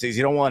of dropsies.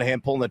 You don't want him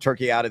pulling the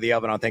turkey out of the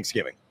oven on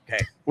Thanksgiving.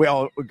 Okay, we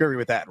all agree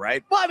with that,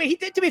 right? Well, I mean, he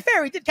did. To be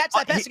fair, he did catch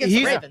that pass against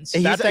the Ravens.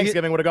 That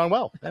Thanksgiving would have gone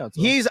well. Yeah,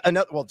 he's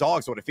another. Well,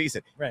 dogs would have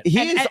feasted. Right.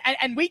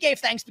 And we gave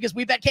thanks because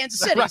we bet Kansas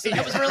City, so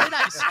that was really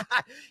nice.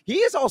 He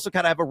is also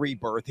kind of have a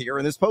rebirth here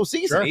in this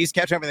postseason. Sure. He's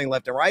catching everything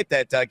left and right.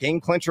 That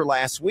game clincher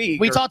last week.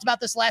 We talked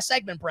about this last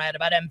segment, Brad,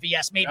 about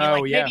MVS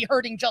maybe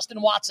hurting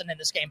Justin Watson in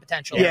this game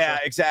potentially. Yeah,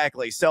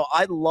 exactly. So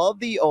I love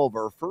the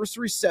over. First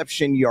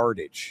reception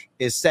yardage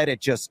is set at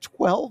just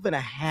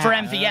 12.5 for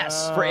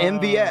MVS. For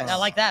MVS, I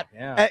like that.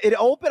 Yeah. It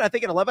opened, I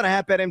think, at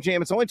 11.5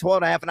 BetMGM. It's only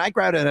 12.5, and I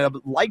grabbed it at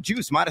a light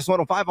juice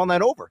 -105 on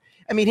that over.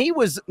 I mean, he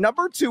was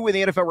number 2 in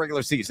the NFL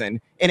regular season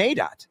in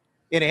ADOT.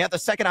 And he had the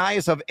second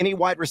highest of any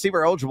wide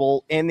receiver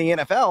eligible in the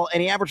NFL,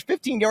 and he averaged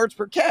 15 yards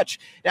per catch.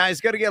 Now,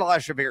 he's going to get a lot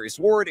of Shavarius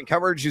Ward in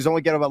coverage. He's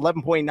only getting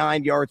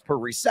 11.9 yards per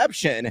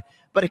reception.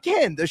 But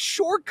again, the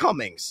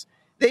shortcomings,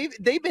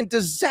 they've been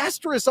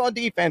disastrous on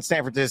defense,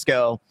 San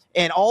Francisco,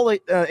 and all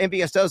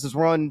MVS does is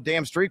run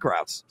damn streak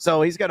routes.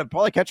 So he's going to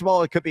probably catch a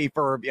ball. It could be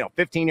for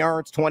 15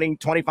 yards, 20,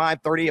 25,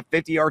 30, a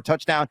 50-yard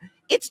touchdown.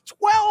 It's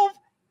 12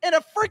 and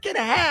a freaking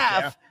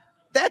half. Yeah.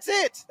 That's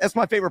it. That's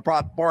my favorite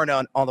prop, bar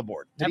none, on the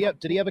board. Did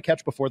he have a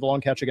catch before the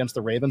long catch against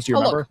the Ravens? Do you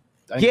remember?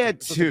 think? He had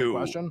That's a good 2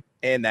 question.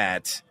 in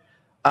that.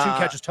 2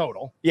 catches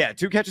total. Yeah,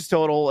 2 catches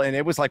total, and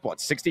it was like,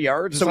 what, 60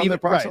 yards or So something even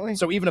approximately? right.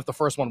 So even if the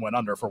first one went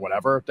under for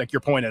whatever, like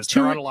your point is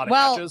there aren't a lot of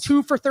catches.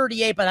 2 for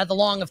 38, but had the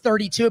long of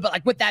 32. But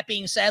like with that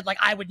being said, like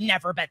I would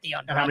never bet the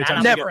under. And how many on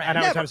times? that. Never. And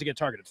how many times did he get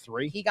targeted?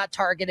 3. He got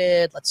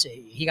targeted. Let's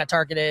see. He got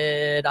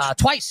targeted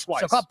twice. So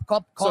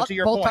So to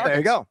your both point, targets. There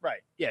you go. Right.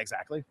 Yeah,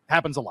 exactly.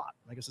 Happens a lot.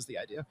 I guess is the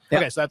idea. Yeah.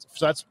 Okay, so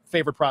that's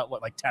favorite prop,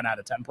 like 10 out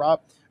of 10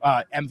 prop.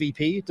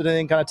 MVP, did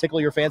anything kind of tickle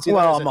your fancy?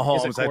 Well, there?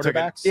 Mahomes, is it I took it.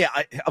 quarterbacks? Yeah,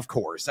 of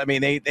course. I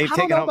mean, they've I don't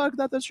taken know home. about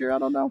that this year. I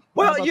don't know.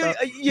 Well,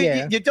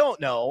 Yeah. you don't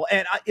know,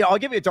 and I'll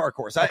give you a dark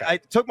horse. Okay. I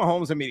took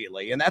Mahomes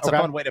immediately, and that's a Okay.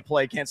 fun way to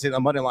play Kansas City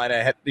on Monday line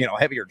at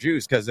heavier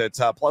juice because it's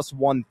plus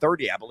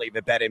 130, I believe,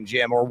 at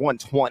BetMGM, or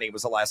 120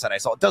 was the last that I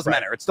saw. It doesn't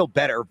matter; it's still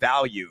better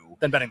value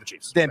Than betting the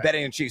Chiefs. than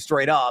betting the Chiefs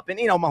straight up. And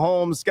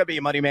Mahomes gonna be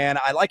a money man.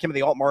 I like him in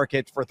the alt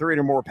market for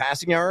 300 more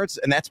passing yards,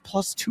 and that's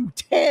plus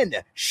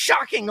 210.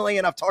 Shockingly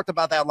enough, talked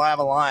about that live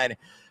online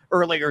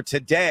earlier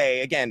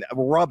today. Again,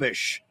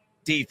 rubbish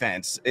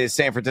defense is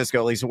San Francisco,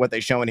 at least what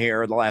they've shown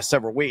here in the last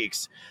several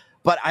weeks.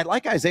 But I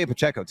like Isaiah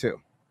Pacheco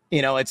too.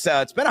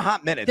 It's been a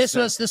hot minute. This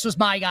was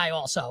my guy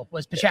also,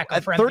 was Pacheco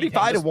At for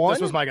 35 to MVP. 1.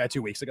 This was my guy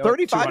 2 weeks ago.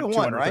 35 to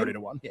 1, right? 30 to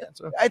 1. Yeah,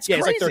 so It's yeah,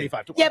 it's like crazy.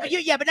 35 to 1.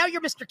 But now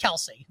you're Mr.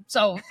 Kelsey.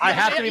 So I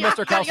have to be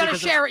Mr. Kelsey You gotta because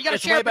share. You gotta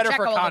it's share way better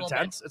Pacheco for a little bit.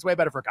 content. It's way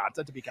better for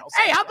content to be Kelsey.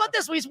 Hey, how about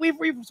this? We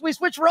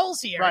switch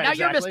roles here. Right, now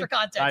exactly. you're Mr.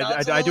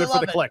 Content. I do it for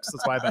the clicks.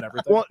 That's why I bet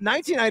everything. Well,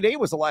 1998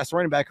 was the last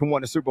running back who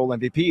won a Super Bowl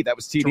MVP. That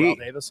was TD. Terrell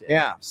Davis.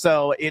 Yeah,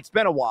 so it's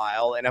been a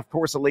while, and of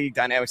course the league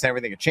dynamics and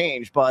everything have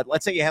changed. But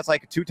let's say he has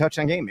like a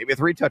 2-touchdown game, maybe a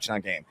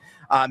 3-touchdown game,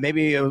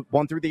 maybe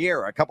one through the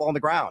air, a couple on the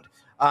ground,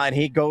 and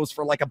he goes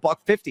for like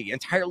 $150.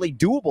 Entirely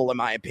doable, in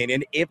my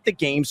opinion, if the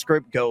game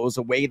script goes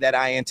the way that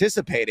I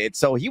anticipated.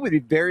 So he would be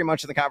very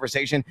much in the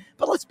conversation.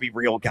 But let's be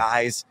real,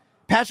 guys.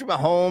 Patrick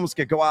Mahomes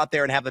could go out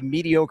there and have a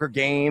mediocre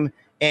game,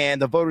 and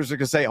the voters are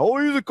going to say, "Oh,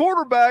 he's a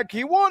quarterback.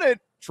 He won it."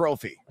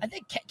 Trophy. I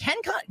think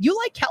you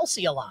like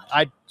Kelsey a lot.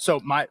 So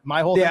my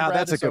whole thing, Brad,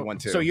 that's a so- good one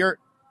too. So you're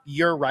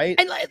right.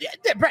 And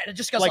Brad, it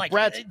just goes like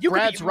Brad's you could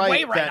Brad's be right.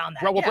 way right that, on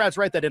that. Well, yeah. Brad's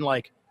right that in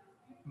like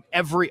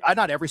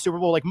not every Super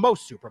Bowl, like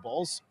most Super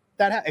Bowls,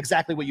 that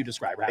exactly what you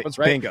described happens,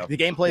 right? Bingo. The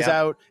game plays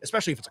out,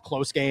 especially if it's a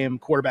close game.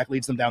 Quarterback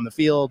leads them down the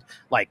field.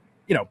 Like,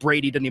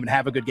 Brady didn't even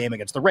have a good game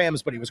against the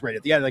Rams, but he was great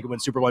at the end. Like, win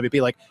Super Bowl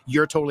MVP. Like,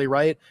 you're totally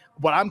right.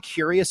 What I'm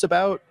curious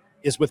about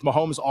is with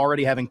Mahomes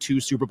already having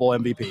 2 Super Bowl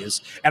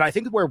MVPs. And I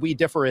think where we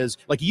differ is,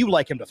 like, you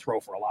like him to throw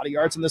for a lot of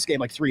yards in this game,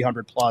 like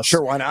 300 plus.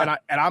 Sure, why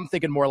not? And I'm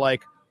thinking more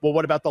like, well,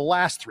 what about the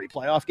last 3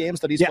 playoff games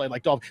that he's played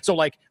like Dolphins? So,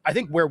 like, I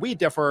think where we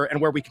differ and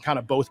where we can kind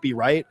of both be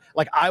right,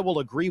 like, I will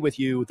agree with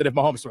you that if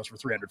Mahomes throws for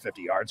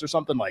 350 yards or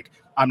something, like,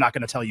 I'm not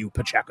going to tell you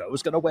Pacheco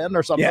is going to win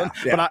or something.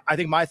 Yeah. But I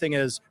think my thing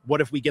is,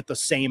 what if we get the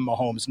same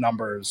Mahomes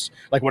numbers?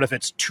 Like, what if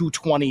it's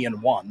 220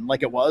 and 1,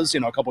 like it was, a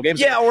couple games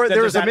ago? or Then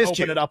there's does a that miscue.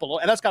 open it up a little.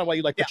 And that's kind of why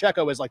you like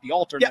Pacheco as like the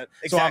alternate. Yeah,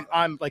 exactly. So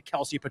I'm like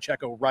Kelsey,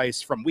 Pacheco,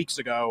 Rice from weeks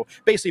ago,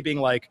 basically being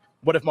like,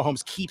 what if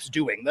Mahomes keeps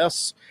doing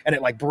this and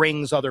it like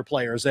brings other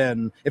players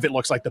in? If it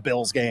looks like the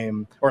Bills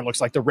game or it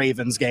looks like the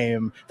Ravens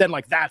game, then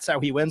like that's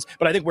how he wins.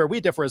 But I think where we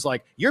differ is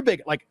like you're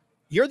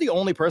the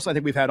only person I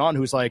think we've had on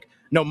who's like,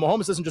 no,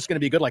 Mahomes isn't just going to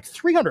be good. Like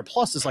 300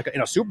 plus is like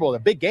in a Super Bowl, a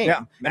big game. Yeah,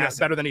 And it's massive.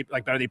 better than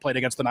he played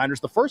against the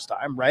Niners the first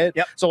time, right?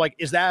 Yep. So like,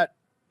 is that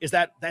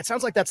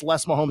sounds like that's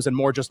less Mahomes and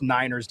more just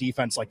Niners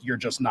defense? Like you're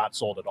just not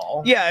sold at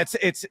all. Yeah,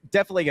 it's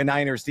definitely a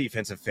Niners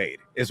defensive fade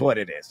is what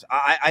it is.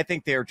 I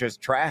think they're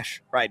just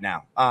trash right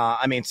now.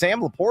 I mean,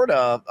 Sam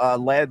Laporta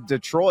led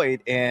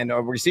Detroit in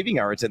receiving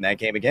yards in that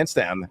game against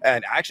them.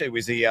 And actually it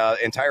was the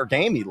entire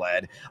game he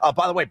led.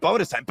 By the way,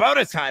 bonus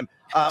time.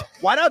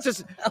 Why not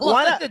just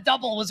The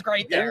double was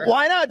great there.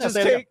 why not just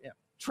say it take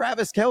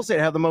Travis Kelce to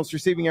have the most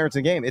receiving yards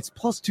in the game? It's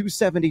plus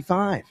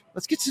 275.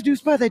 Let's get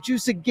seduced by that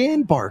juice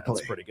again, Barkley.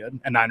 That's pretty good.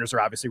 And Niners are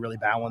obviously really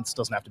balanced.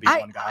 Doesn't have to be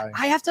one guy.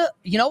 I have to,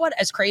 you know what?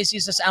 As crazy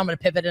as this, I'm going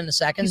to pivot in a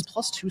second. He's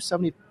plus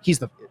 270.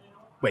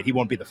 He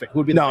won't be the favorite. Who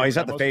would be the No, favorite he's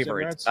not by the most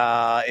favorite.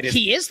 yards? It is.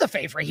 He is the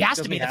favorite. He has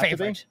to Doesn't be he the have to be?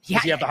 favorite.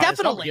 Does he have the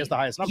highest number? Definitely. He has the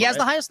highest number. He has the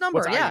right? highest number,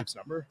 What's yeah. Ayuk's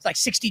number? It's like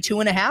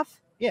 62.5.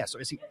 Yeah, so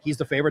he's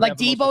the favorite. Like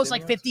to have the Debo's most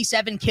like receiving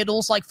 57, yards?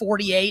 Kittle's like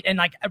 48, and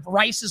like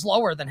Rice is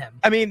lower than him.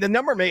 I mean, the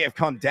number may have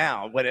come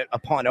down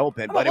upon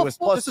open, but it was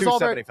plus This is all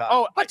very- 275.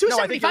 Oh, But no,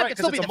 I think 275 you're right, could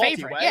 'cause still be it's the a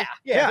favorite. multi-way.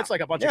 Yeah. If it's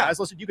like a bunch of Yeah. guys.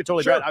 Listen, you could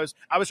totally Sure. bet. I was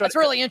trying That's to,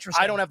 really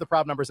interesting. I don't have the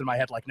prop numbers in my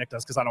head like Nick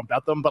does because I don't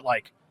bet them, but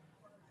like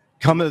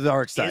Come to the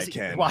dark is side, he-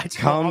 Ken. well,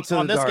 Come on, to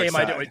on the this dark game,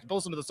 side. I do.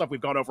 Listen to the stuff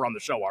we've gone over on the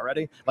show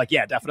already. Like,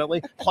 yeah,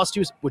 definitely. Plus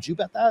 2. Would you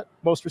bet that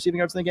most receiving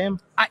yards in the game?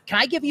 Can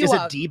I give you Is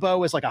a it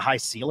Debo is like a high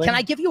ceiling? Can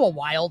I give you a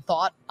wild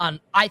thought on?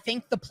 I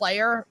think the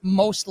player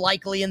most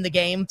likely in the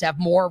game to have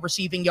more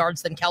receiving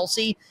yards than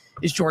Kelsey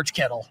is George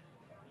Kittle.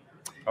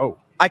 Oh,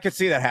 I could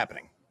see that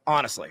happening.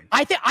 Honestly,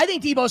 I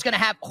think Debo's going to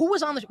have. Who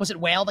was on the? Was it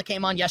Whale that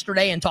came on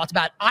yesterday and talked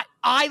about?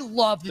 I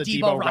love the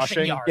Debo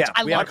rushing yards. Yeah,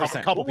 I we had love a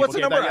it. couple What's the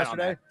people number gave that on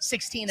yesterday?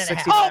 16 and a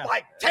 16 half. oh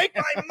my, take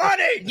my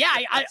money. Yeah,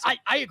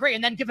 I agree.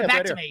 And then give it Yeah, back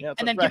right to here. me. Yeah,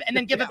 and then right.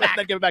 give it back.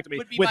 Then give it back to me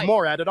Would be with my-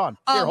 more added on.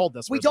 Here, hold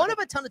this. We don't have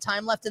a ton of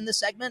time left in this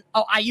segment.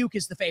 Oh, Ayuk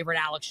is the favorite.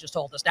 Alex just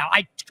told us. Now,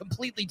 I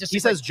completely disagree. He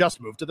says just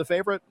move to the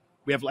favorite.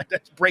 We have like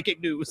that's breaking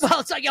news.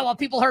 Well, it's like, yeah, well,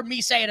 people heard me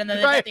say it, and then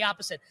they got the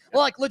opposite.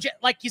 Well, like, legit,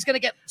 like, he's going to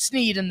get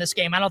Snead in this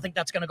game. I don't think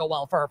that's going to go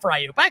well for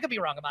Ayuk. But I could be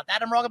wrong about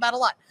that. I'm wrong about a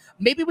lot.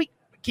 Maybe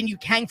can you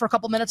hang for a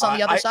couple minutes on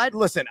the other side?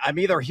 Listen, I'm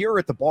either here or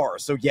at the bar,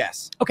 so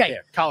yes. Okay. Yeah,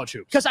 college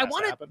hoops. Because I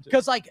want to,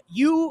 because, like,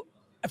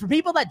 for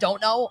people that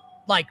don't know,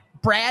 like,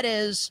 Brad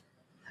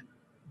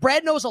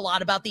knows a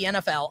lot about the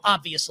NFL,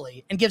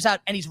 obviously, and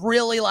and he's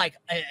really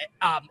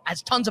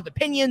has tons of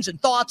opinions and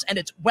thoughts, and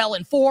it's well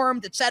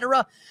informed,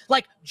 etc.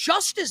 Like,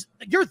 just as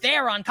you're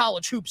there on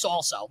college hoops,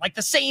 also like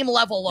the same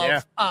level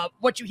of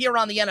what you hear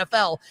on the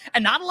NFL,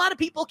 and not a lot of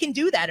people can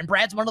do that. And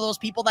Brad's one of those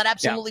people that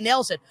absolutely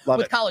nails it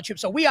with college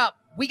hoops. So we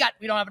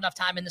don't have enough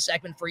time in the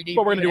segment for you.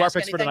 But we're gonna do our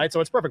picks for tonight, so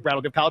it's perfect. Brad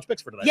will give college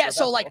picks for tonight. Yeah,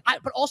 so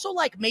but also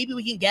maybe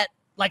we can get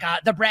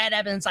the Brad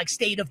Evans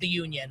State of the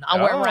Union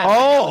on where we're at.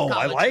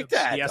 I like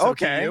that. Yes,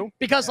 okay.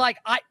 Because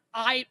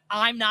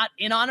I'm not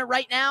in on it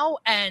right now,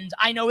 and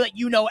I know that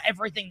you know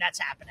everything that's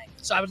happening.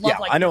 So I would love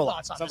I know your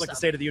thoughts on Sounds this like the stuff.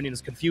 State of the Union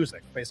is confusing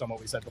based on what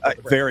we said before.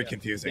 the break. Very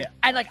confusing. Yeah.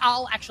 And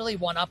I'll actually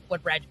one up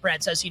what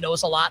Brad says he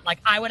knows a lot. Like,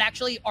 I would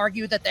actually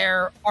argue that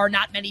there are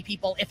not many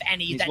people, if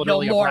any, He's that know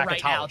literally a more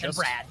right now than bracketologist.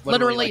 Brad.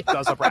 Literally,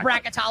 does a a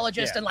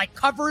bracketologist Yeah. and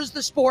covers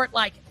the sport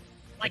like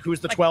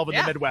who's the 12 in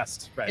yeah. the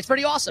Midwest? Right. It's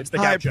pretty awesome. It's the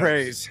High gauchos.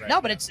 praise. Right. No,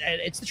 but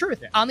it's the truth.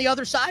 Yeah. On the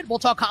other side, we'll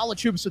talk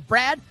college hoops with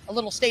Brad, a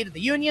little State of the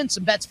Union,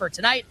 some bets for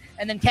tonight,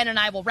 and then Ken and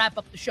I will wrap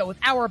up the show with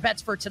our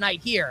bets for tonight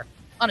here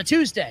on a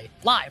Tuesday,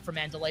 live from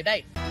Mandalay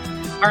Bay.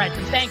 All right,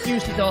 some thank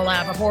yous to go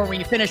before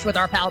we finish with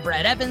our pal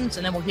Brad Evans,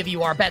 and then we'll give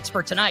you our bets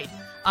for tonight.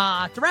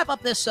 To wrap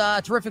up this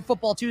terrific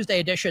Football Tuesday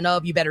edition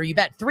of You Better You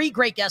Bet, 3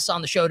 great guests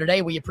on the show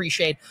today. We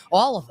appreciate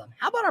all of them.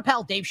 How about our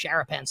pal Dave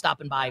Sharapan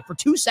stopping by for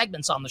 2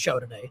 segments on the show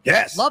today?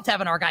 Yes. Loved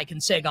having our guy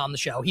Consig on the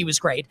show. He was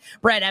great.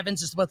 Brad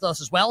Evans is with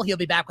us as well. He'll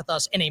be back with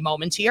us in a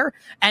moment here.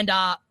 And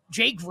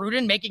Jay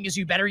Gruden making his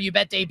You Better You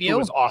Bet debut. Who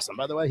was awesome,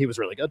 by the way. He was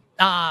really good.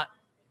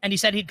 And he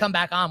said he'd come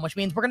back on, which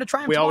means we're going to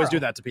try him We tomorrow. always do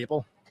that to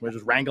people. We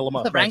just wrangle them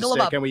up. Wrangle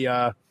them up. Can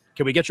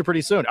we get you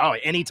pretty soon? Oh,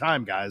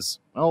 anytime, guys.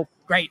 Oh,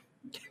 Great.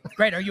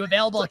 Are you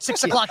available at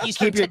 6 o'clock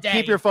Eastern today?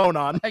 Keep your phone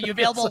on. Are you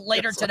available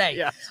later today?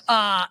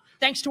 Yeah.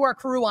 Thanks to our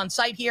crew on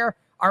site here,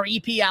 our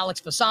EP,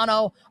 Alex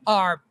Fasano,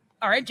 our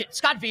engine,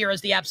 Scott Vieira is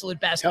the absolute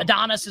best. Yep.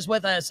 Adonis is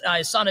with us.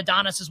 His son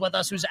Adonis is with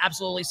us, who's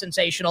absolutely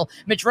sensational.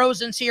 Mitch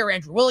Rosen's here.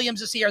 Andrew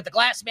Williams is here. The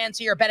Glass Man's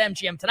here.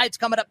 BetMGM tonight's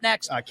coming up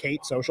next.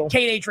 Kate, social.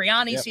 Kate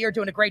Adriani's here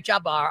doing a great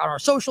job on our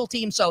social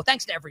team. So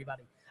thanks to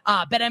everybody.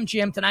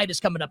 BetMGM tonight is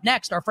coming up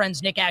next. Our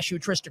friends Nick Ashew,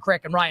 Trista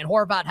Crick, and Ryan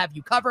Horvath have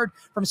you covered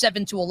from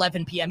 7 to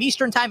 11 p.m.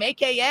 Eastern time,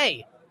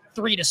 a.k.a.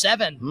 3 to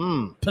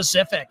 7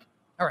 Pacific.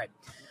 All right.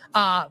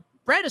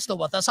 Brad is still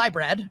with us. Hi,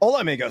 Brad.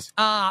 Hola, amigos.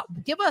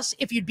 Give us,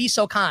 if you'd be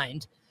so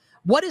kind,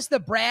 what is the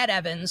Brad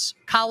Evans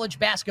college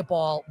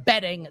basketball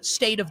betting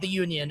State of the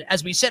Union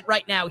as we sit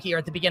right now here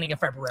at the beginning of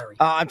February?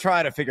 I'm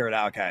trying to figure it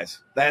out, guys.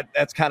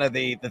 That's kind of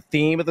the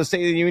theme of the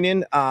State of the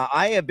Union.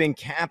 I have been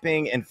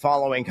capping and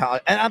following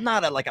college, and I'm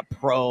not a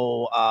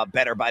pro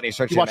bettor by any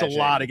stretch. You watch a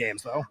lot of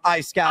games, though.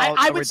 I scout.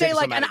 I would say,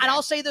 and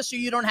I'll say this so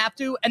you don't have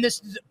to, and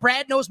this,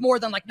 Brad knows more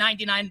than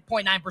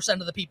 99.9%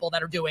 of the people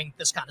that are doing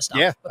this kind of stuff.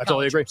 Yeah, I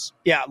totally agree.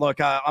 Yeah,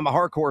 look, I'm a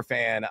hardcore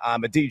fan.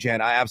 I'm a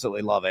DGen. I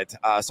absolutely love it.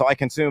 So I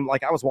consume,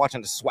 I was watching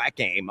the SWAC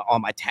game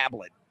on my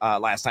tablet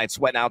last night,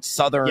 sweating out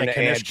Southern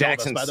and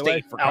Jackson by the State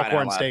way. for crying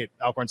out loud.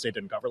 Alcorn State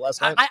didn't cover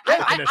last night.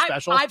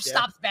 I've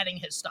stopped betting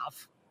his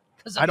stuff.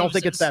 I don't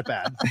think it's that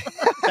bad.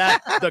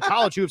 The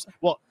college hoops,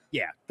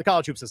 the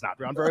college hoops has not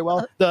gone very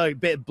well.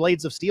 The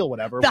Blades of Steel,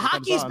 whatever. The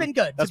hockey's been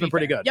good. That's been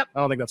pretty good. Yep. I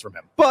don't think that's from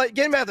him. But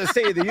getting back to the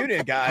State of the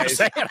Union, guys.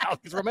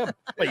 It's from him.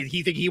 Wait,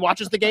 he think he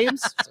watches the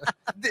games?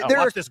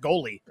 Watch this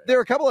goalie. There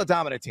are a couple of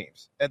dominant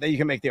teams that you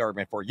can make the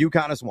argument for.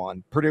 UConn is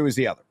one. Purdue is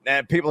the other.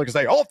 And people are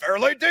going to say,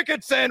 Fairleigh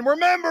Dickinson.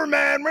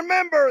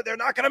 Remember, they're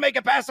not going to make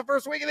it past the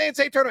first week of the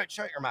NCAA tournament.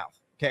 Shut your mouth.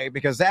 Okay,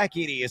 because Zach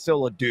Edey is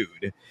still a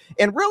dude.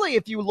 And really,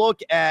 if you look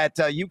at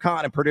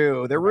UConn and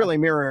Purdue, they're really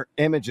mirror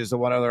images of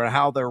one another and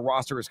how their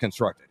roster is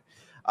constructed.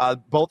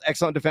 Both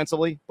excellent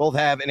defensively. Both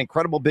have an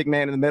incredible big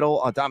man in the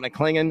middle. Dominic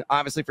Klingon,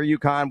 obviously for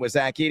UConn, with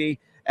Zach Edey.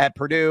 At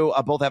Purdue,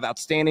 both have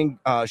outstanding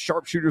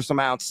sharpshooters from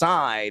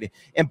outside.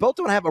 And both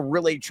don't have a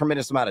really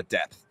tremendous amount of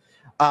depth.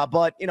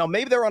 But,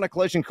 maybe they're on a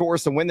collision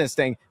course to win this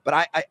thing.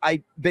 But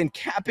I've been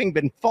capping,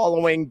 been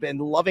following, been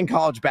loving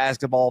college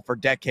basketball for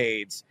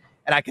decades.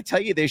 And I can tell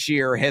you this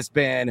year has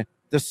been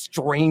the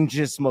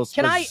strangest, most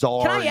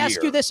bizarre Can I ask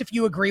year. you this if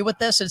you agree with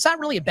this? It's not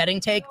really a betting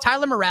take.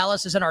 Tyler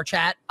Morales is in our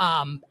chat,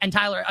 and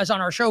Tyler is on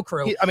our show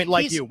crew.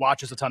 You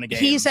watches a ton of games.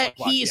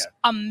 He's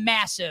a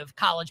massive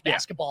college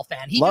basketball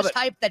fan. He Love just it.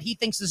 typed that he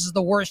thinks this is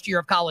the worst year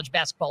of college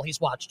basketball he's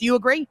watched. Do you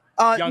agree?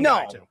 Young guy,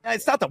 No, too.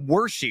 it's not the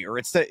worst year.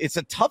 It's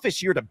the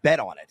toughest year to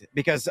bet on it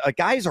because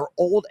guys are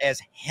old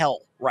as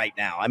hell right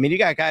now. I mean, you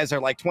got guys that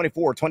are like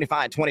 24,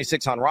 25,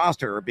 26 on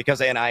roster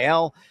because of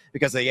NIL,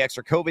 because of the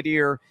extra COVID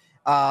year.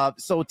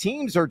 So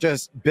teams are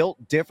just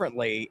built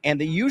differently, and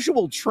the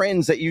usual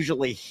trends that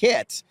usually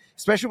hit,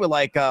 especially with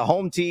like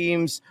home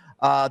teams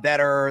that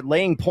are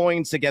laying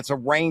points against a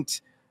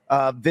ranked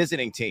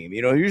visiting team.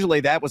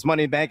 Usually that was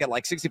money in the bank at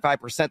like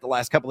 65% the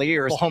last couple of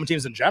years. Well, home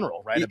teams in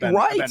general, right? Have been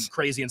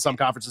crazy in some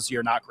conferences this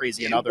year, not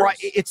crazy in others. Right.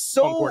 It's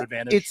Home court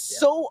advantage.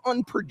 so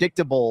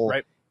unpredictable,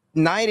 right,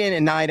 night in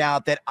and night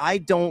out, that I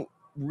don't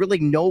really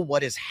know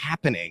what is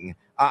happening.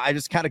 I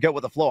just kind of go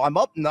with the flow. I'm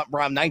up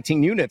around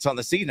 19 units on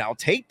the season. I'll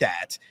take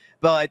that.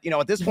 But,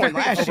 at this point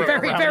last year,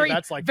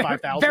 that's like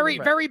 5,000.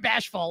 Very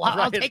bashful.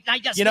 I'll take. I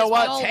guess you know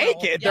what? I'll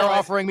take it. They're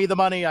offering me the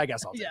money. I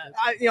guess I'll take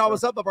it. I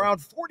was up around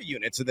 40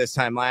 units at this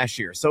time last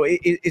year. So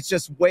it's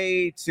just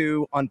way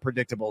too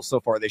unpredictable so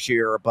far this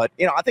year. But,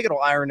 I think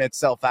it'll iron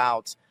itself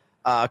out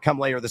come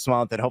later this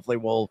month. And hopefully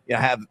we'll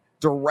have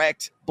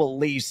direct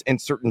beliefs in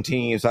certain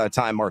teams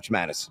time March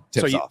Madness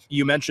tips off.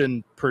 You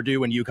mentioned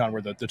Purdue and UConn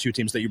were the two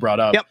teams that you brought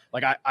up. Yep.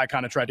 Like I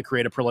kind of tried to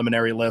create a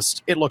preliminary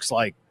list. It looks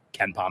like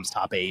Ken Palm's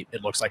top 8.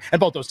 It looks like,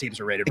 and both those teams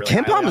are rated really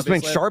Ken highly, Palm has been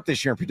obviously. sharp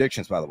this year in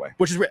predictions, by the way.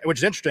 Which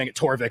is interesting.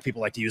 Torvik,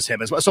 people like to use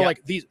him as well. So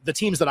like the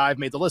teams that I've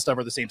made the list of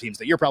are the same teams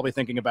that you're probably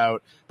thinking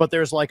about. But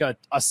there's like a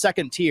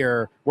second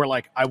tier where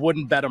like I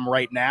wouldn't bet them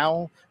right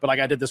now. But like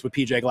I did this with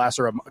PJ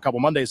Glasser a couple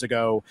Mondays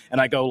ago, and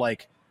I go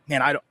like,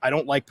 man, I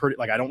don't like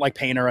I don't like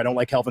Painter, I don't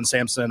like Kelvin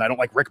Sampson, I don't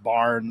like Rick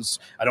Barnes,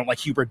 I don't like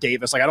Hubert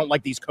Davis. Like I don't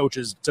like these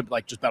coaches to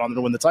like just bet on them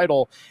to win the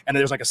title. And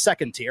there's like a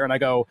second tier, and I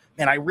go,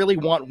 man, I really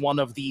want one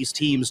of these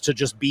teams to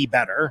just be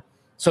better,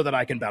 so that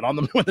I can bet on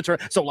them to win the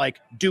tournament. So like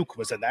Duke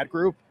was in that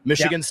group,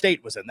 Michigan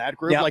State was in that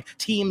group, like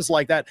teams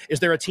like that. Is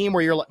there a team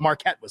where you're like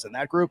Marquette was in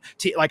that group?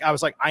 Like I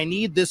was like, I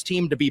need this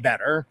team to be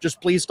better.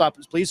 Just please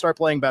start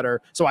playing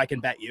better so I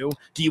can bet you.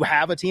 Do you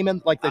have a team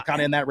in like the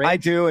kind of in that range? I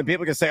do, and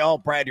people can say, "Oh,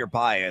 Brad, you're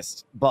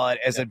biased," but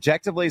as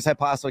objectively as I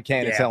possibly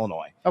can, it's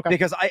Illinois. Okay.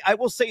 Because I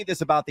will say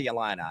this about the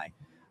Illini: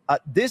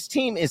 this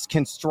team is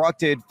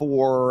constructed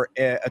for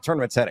a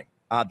tournament setting.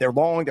 They're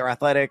long, they're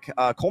athletic.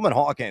 Coleman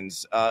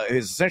Hawkins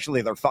is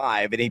essentially their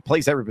 5, and he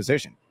plays every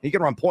position. He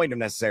can run point if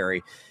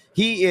necessary.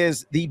 He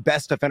is the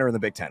best defender in the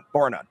Big Ten,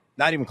 bar none,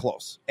 not even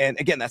close. And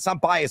again, that's not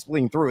bias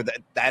bleeding through.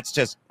 That's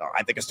just,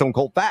 I think, a stone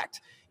cold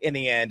fact. In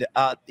the end,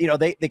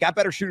 they got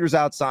better shooters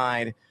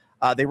outside.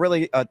 They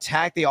really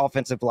attack the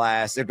offensive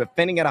glass. They're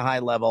defending at a high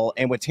level.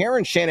 And with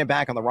Terrence Shannon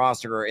back on the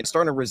roster, it's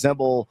starting to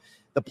resemble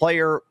the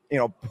player,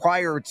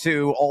 prior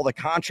to all the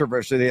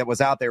controversy that was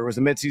out there. It was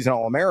a midseason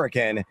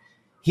All-American.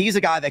 He's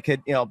a guy that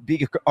could,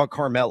 be a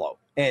Carmelo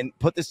and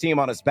put this team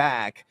on his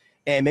back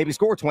and maybe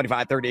score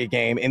 25, 30 a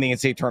game in the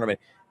NCAA tournament.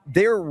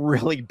 They're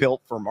really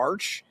built for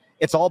March.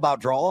 It's all about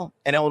draw,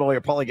 and Illinois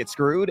will probably get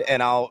screwed,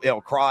 and I'll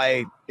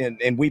cry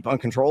and weep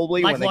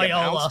uncontrollably like when they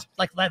Loyola, get bounced.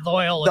 like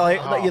Loyola.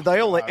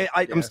 Loyola.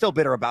 I'm still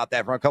bitter about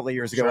that from a couple of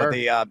years ago with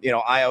the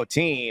IO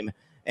team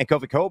and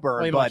Kofi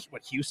Coburn. But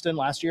what Houston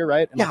last year,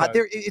 right? Yeah,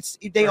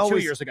 they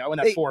always 2 years ago in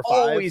that 4 or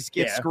 5. Always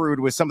get screwed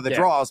with some of the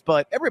draws,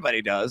 but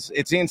everybody does.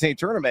 It's the NCAA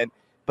tournament.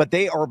 But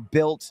they are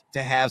built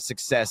to have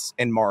success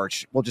in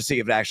March. We'll just see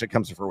if it actually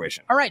comes to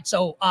fruition. All right.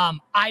 So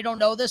I don't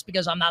know this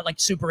because I'm not like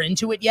super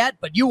into it yet,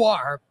 but you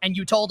are. And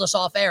you told us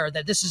off air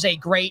that this is a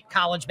great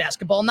college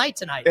basketball night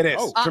tonight. It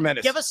is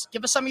tremendous. Give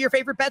us some of your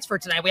favorite bets for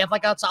tonight. We have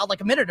like outside like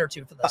a minute or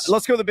two for this.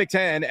 Let's go to the Big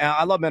Ten.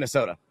 I love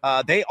Minnesota.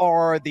 They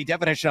are the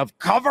definition of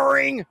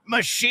covering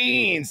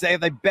machines. They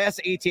have the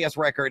best ATS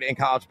record in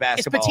college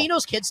basketball. Is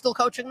Pitino's kid still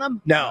coaching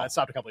them? No. That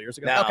stopped a couple of years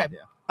ago. No. Okay.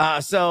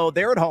 So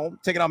they're at home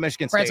taking on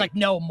Michigan State. Brad's like,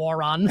 no,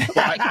 moron.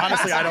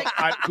 Honestly,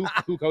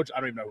 who coach? I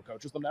don't even know who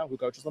coaches them now. Who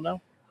coaches them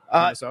now?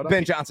 Minnesota?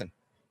 Ben Johnson.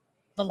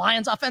 The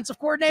Lions offensive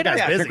coordinator?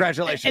 Yeah,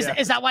 congratulations.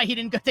 Is that why he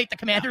didn't go take the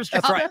Commander's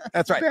job?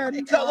 That's right.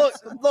 No,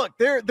 look,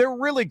 they're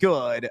really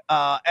good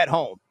at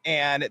home,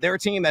 and they're a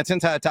team that's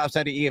inside the top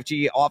 70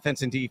 EFG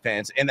offense and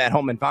defense in that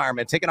home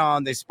environment, taking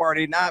on the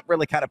Sparty, not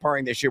really kind of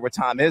parring this year with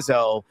Tom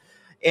Izzo.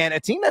 And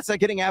a team that's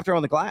getting after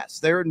on the glass.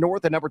 They're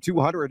north of number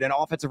 200 in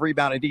offensive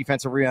rebound and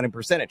defensive rebounding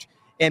percentage.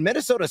 And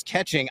Minnesota's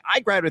catching. I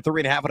grabbed it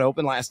 3.5 at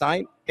open last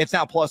night. It's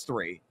now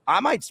 +3. I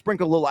might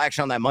sprinkle a little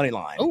action on that money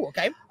line. Oh,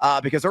 okay.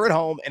 Because they're at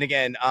home. And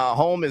again,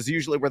 home is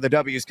usually where the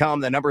W's come.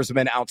 The numbers have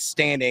been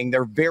outstanding.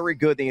 They're very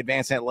good in the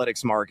advanced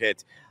analytics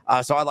market.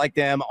 So I like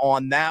them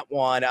on that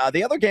one.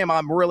 The other game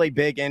I'm really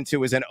big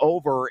into is an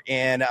over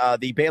in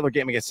the Baylor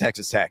game against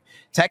Texas Tech.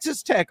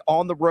 Texas Tech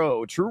on the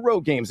road, true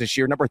road games this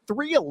year, number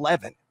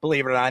 311,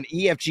 believe it or not,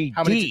 EFGD.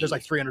 How many? There's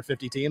like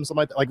 350 teams,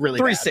 something like really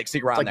 360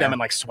 bad. around It's like there. them in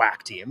like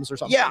SWAC teams or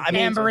something. Yeah, I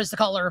mean, Amber is the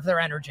color of their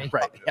energy.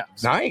 Right. Yeah.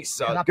 nice.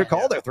 Not Good bad.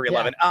 call another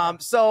 311.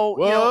 So,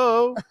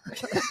 Whoa.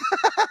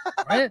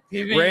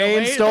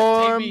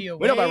 Rainstorm. We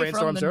know about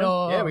rainstorms, sir.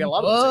 Yeah, we got a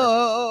lot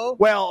of them.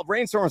 Well,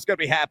 rainstorm's going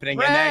to be happening in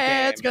that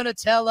Brad's game going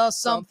to tell us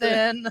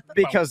something.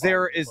 because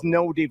there is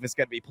no defense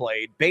going to be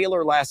played.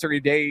 Baylor last 30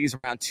 days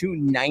around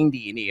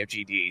 290 in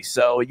EFGD.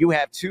 So you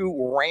have two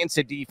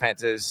rancid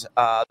defenses.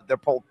 They're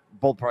both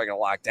probably going to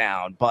lock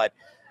down, but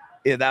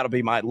that'll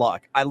be my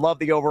luck. I love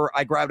the over.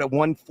 I grabbed at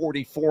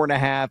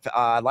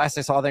 144.5. Last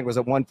I saw, I think, was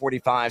at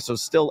 145. So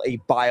still a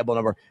viable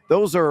number.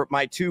 Those are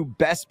my two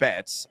best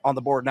bets on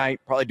the board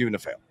tonight. Probably doing a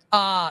fail.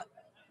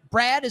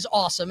 Brad is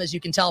awesome, as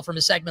you can tell from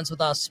his segments with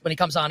us when he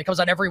comes on. He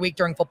comes on every week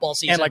during football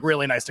season. And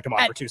really nice to come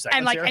on for 2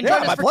 seconds. And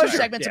join us for pleasure. 2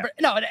 segments. Yeah.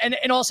 No, and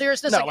in all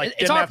seriousness, it's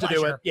didn't our have to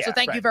pleasure. do it. Yeah, so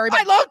thank right. you very much.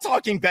 I love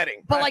talking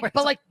betting. But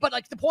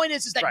the point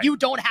is that Right. you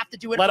don't have to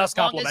do it Let for us as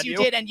long as compliment you you.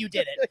 did, and you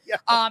did it.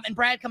 And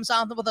Brad comes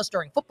on with us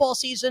during football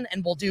season,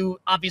 and we'll do,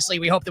 obviously,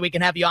 we hope that we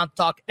can have you on to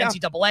talk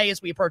NCAA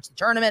as we approach the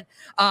tournament.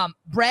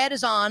 Brad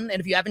is on, and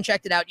if you haven't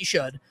checked it out, you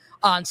should,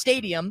 on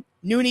Stadium,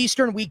 noon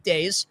Eastern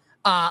weekdays.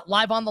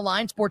 Live on the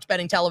Line, sports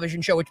betting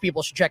television show, which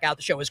people should check out.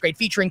 The show is great,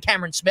 featuring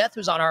Cameron Smith,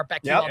 who's on our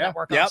BetQL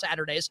network on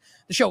Saturdays.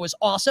 The show is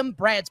awesome.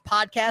 Brad's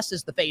podcast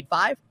is The Fade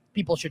 5.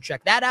 People should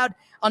check that out.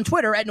 On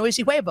Twitter, at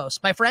Noisy Huevos.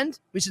 My friend,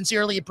 we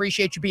sincerely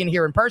appreciate you being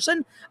here in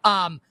person.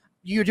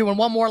 You're doing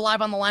one more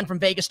Live on the Line from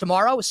Vegas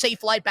tomorrow. A safe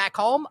flight back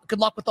home. Good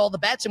luck with all the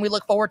bets, and we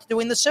look forward to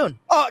doing this soon.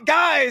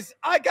 Guys,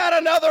 I got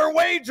another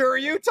wager.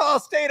 Utah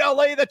State, I'll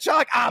lay the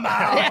chalk. I'm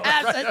out.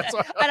 Yes,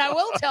 and I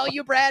will tell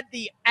you, Brad,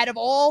 out of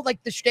all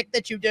the shtick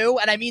that you do,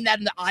 and I mean that,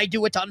 I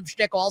do a ton of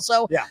shtick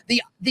also. Yeah.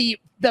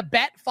 The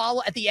bet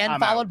at the end, I'm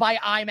followed out. by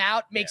I'm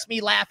out, makes me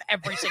laugh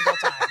every single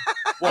time.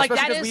 Well, like especially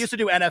that because is we used to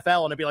do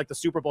NFL, and it'd be like the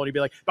Super Bowl, and you'd be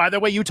like, by the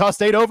way, Utah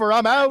State over,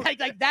 I'm out.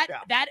 like that.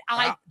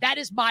 That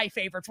is my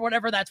favorite, for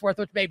whatever that's worth,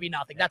 which may be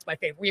nothing. That's my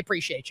favorite. We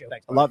appreciate you.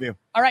 Thanks, I love you.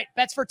 All right,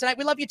 bets for tonight.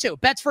 We love you too.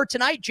 Bets for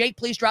tonight. Jake,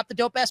 please drop the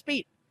dope ass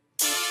beat.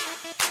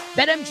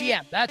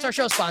 BetMGM, that's our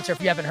show sponsor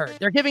if you haven't heard.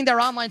 They're giving their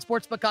online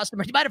sportsbook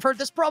customers, you might have heard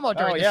this promo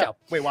during the show.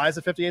 Wait, why is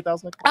it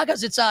 58,000?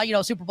 Because it's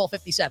Super Bowl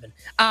 57.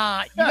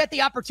 You get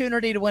the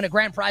opportunity to win a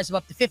grand prize of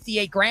up to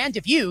 $58,000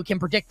 if you can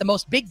predict the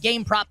most big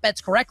game prop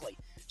bets correctly.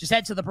 Just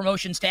head to the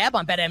promotions tab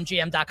on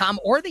BetMGM.com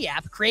or the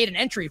app, create an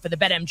entry for the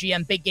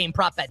BetMGM Big Game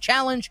Prop Bet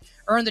Challenge,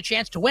 earn the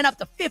chance to win up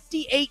to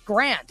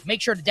 $58,000. Make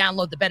sure to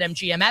download the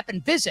BetMGM app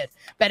and visit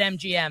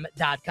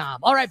BetMGM.com.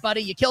 All right,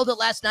 buddy, you killed it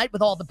last night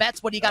with all the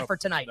bets. What do you got for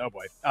tonight? Oh,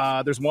 boy.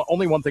 There's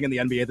only one thing in the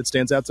NBA that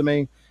stands out to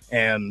me,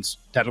 and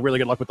had really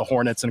good luck with the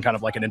Hornets and kind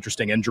of like an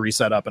interesting injury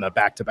setup and a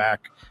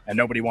back-to-back, and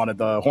nobody wanted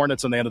the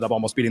Hornets, and they ended up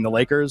almost beating the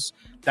Lakers.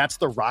 That's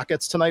the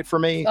Rockets tonight for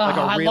me.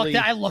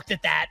 I looked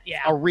at that,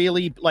 yeah.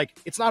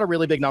 It's not a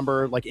really big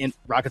number.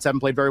 Rockets haven't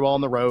played very well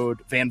on the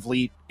road. Van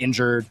Vliet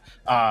injured.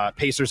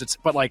 Pacers,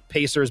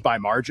 Pacers by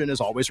margin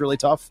is always really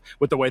tough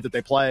with the way that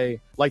they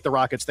play. Like the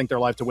Rockets think they're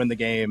live to win the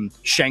game.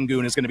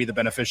 Şengün is going to be the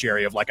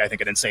beneficiary of I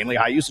think an insanely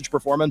high usage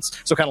performance.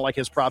 So kind of like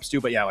his props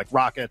too. But yeah,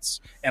 Rockets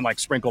and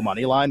sprinkle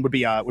money line would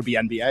be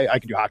NBA. I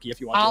can do hockey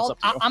if you want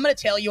to. I'm going to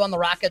tail you on the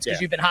Rockets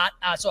because you've been hot.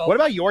 So what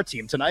about your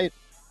team tonight?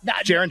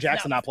 Jaren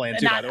Jackson not playing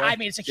too, by the way. I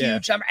mean, it's a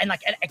huge number. And I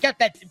get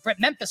that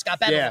Memphis got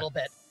bet a little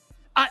bit.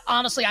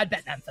 Honestly, I'd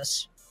bet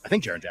Memphis. I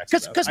think Jaren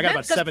Jackson. I got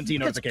about 17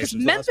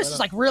 notifications. Memphis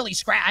is really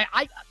scratch.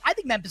 I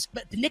think Memphis,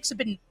 but the Knicks have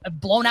been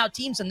blown out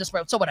teams in this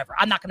road. So whatever.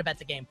 I'm not going to bet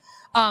the game.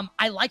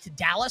 I liked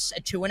Dallas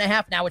at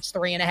 2.5. Now it's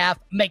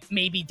 3.5.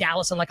 Maybe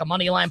Dallas in a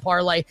money line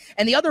parlay.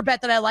 And the other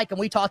bet that I like, and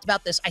we talked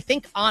about this, I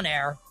think on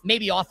air,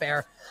 maybe off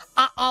air,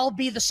 I'll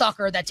be the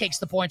sucker that takes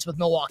the points with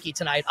Milwaukee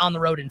tonight on the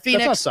road in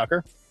Phoenix. That's not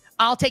sucker.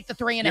 I'll take the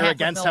 3.5. You're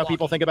against how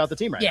people think about the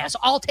team right now. Yeah, so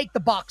I'll take the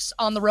Bucks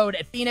on the road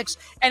at Phoenix.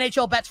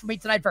 NHL bets for me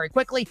tonight very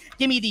quickly.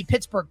 Give me the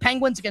Pittsburgh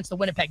Penguins against the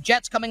Winnipeg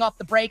Jets coming off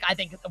the break. I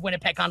think the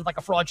Winnipeg kind of like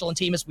a fraudulent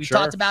team, as we've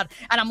talked about.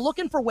 And I'm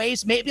looking for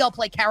ways. Maybe I'll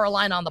play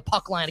Carolina on the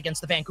puck line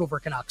against the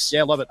Vancouver Canucks. Yeah,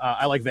 I love it.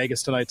 I like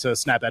Vegas tonight to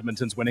snap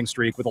Edmonton's winning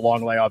streak with a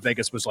long layoff.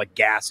 Vegas was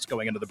gassed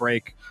going into the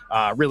break.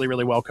 Really,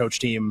 really well-coached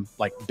team.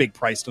 Big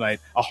price tonight.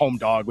 A home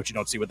dog, which you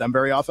don't see with them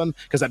very often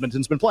because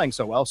Edmonton's been playing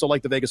so well. So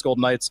the Vegas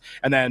Golden Knights.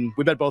 And then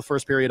we bet both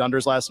first period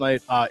unders last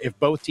night. If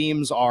both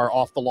teams are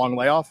off the long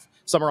layoff,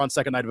 some are on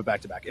second night of a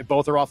back-to-back. If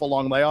both are off a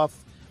long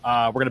layoff,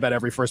 we're going to bet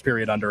every first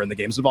period under in the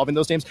games involving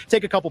those teams.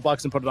 Take a couple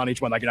bucks and put it on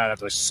each one. You're not have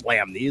to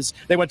slam these.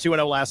 They went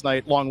 2-0 last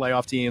night. Long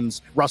layoff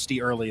teams.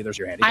 Rusty early. There's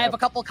your handicap. I have a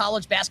couple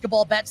college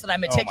basketball bets that I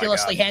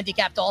meticulously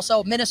handicapped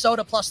also.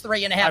 Minnesota plus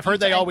 3.5. I've heard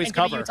they always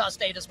cover. Utah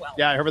State as well.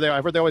 Yeah, I heard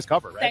they always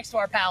cover, right? Thanks to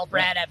our pal,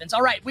 Brad Evans.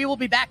 All right, we will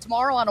be back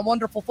tomorrow on a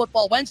wonderful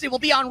Football Wednesday. We'll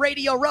be on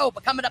Radio Row,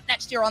 but coming up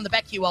next year on the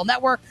BetQL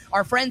Network,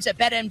 our friends at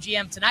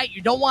BetMGM Tonight.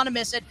 You don't want to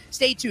miss it.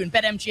 Stay tuned.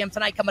 BetMGM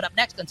Tonight coming up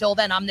next. Until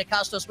then, I'm Nick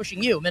Costos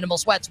wishing you minimal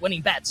sweats,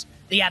 winning bets,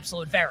 the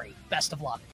absolute very best of luck.